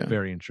is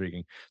very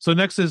intriguing. So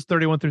next is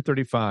 31 through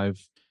 35.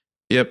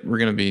 Yep. We're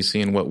going to be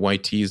seeing what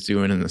YT is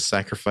doing in the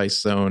sacrifice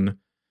zone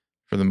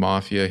for the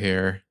mafia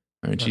here.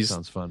 I mean, that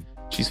sounds fun.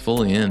 She's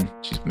fully in.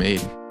 She's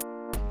made.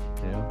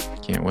 Yeah.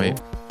 Can't wait.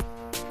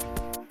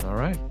 All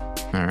right.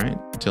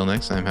 Until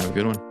next time, have a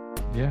good one.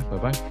 Yeah.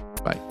 Bye-bye.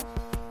 Bye.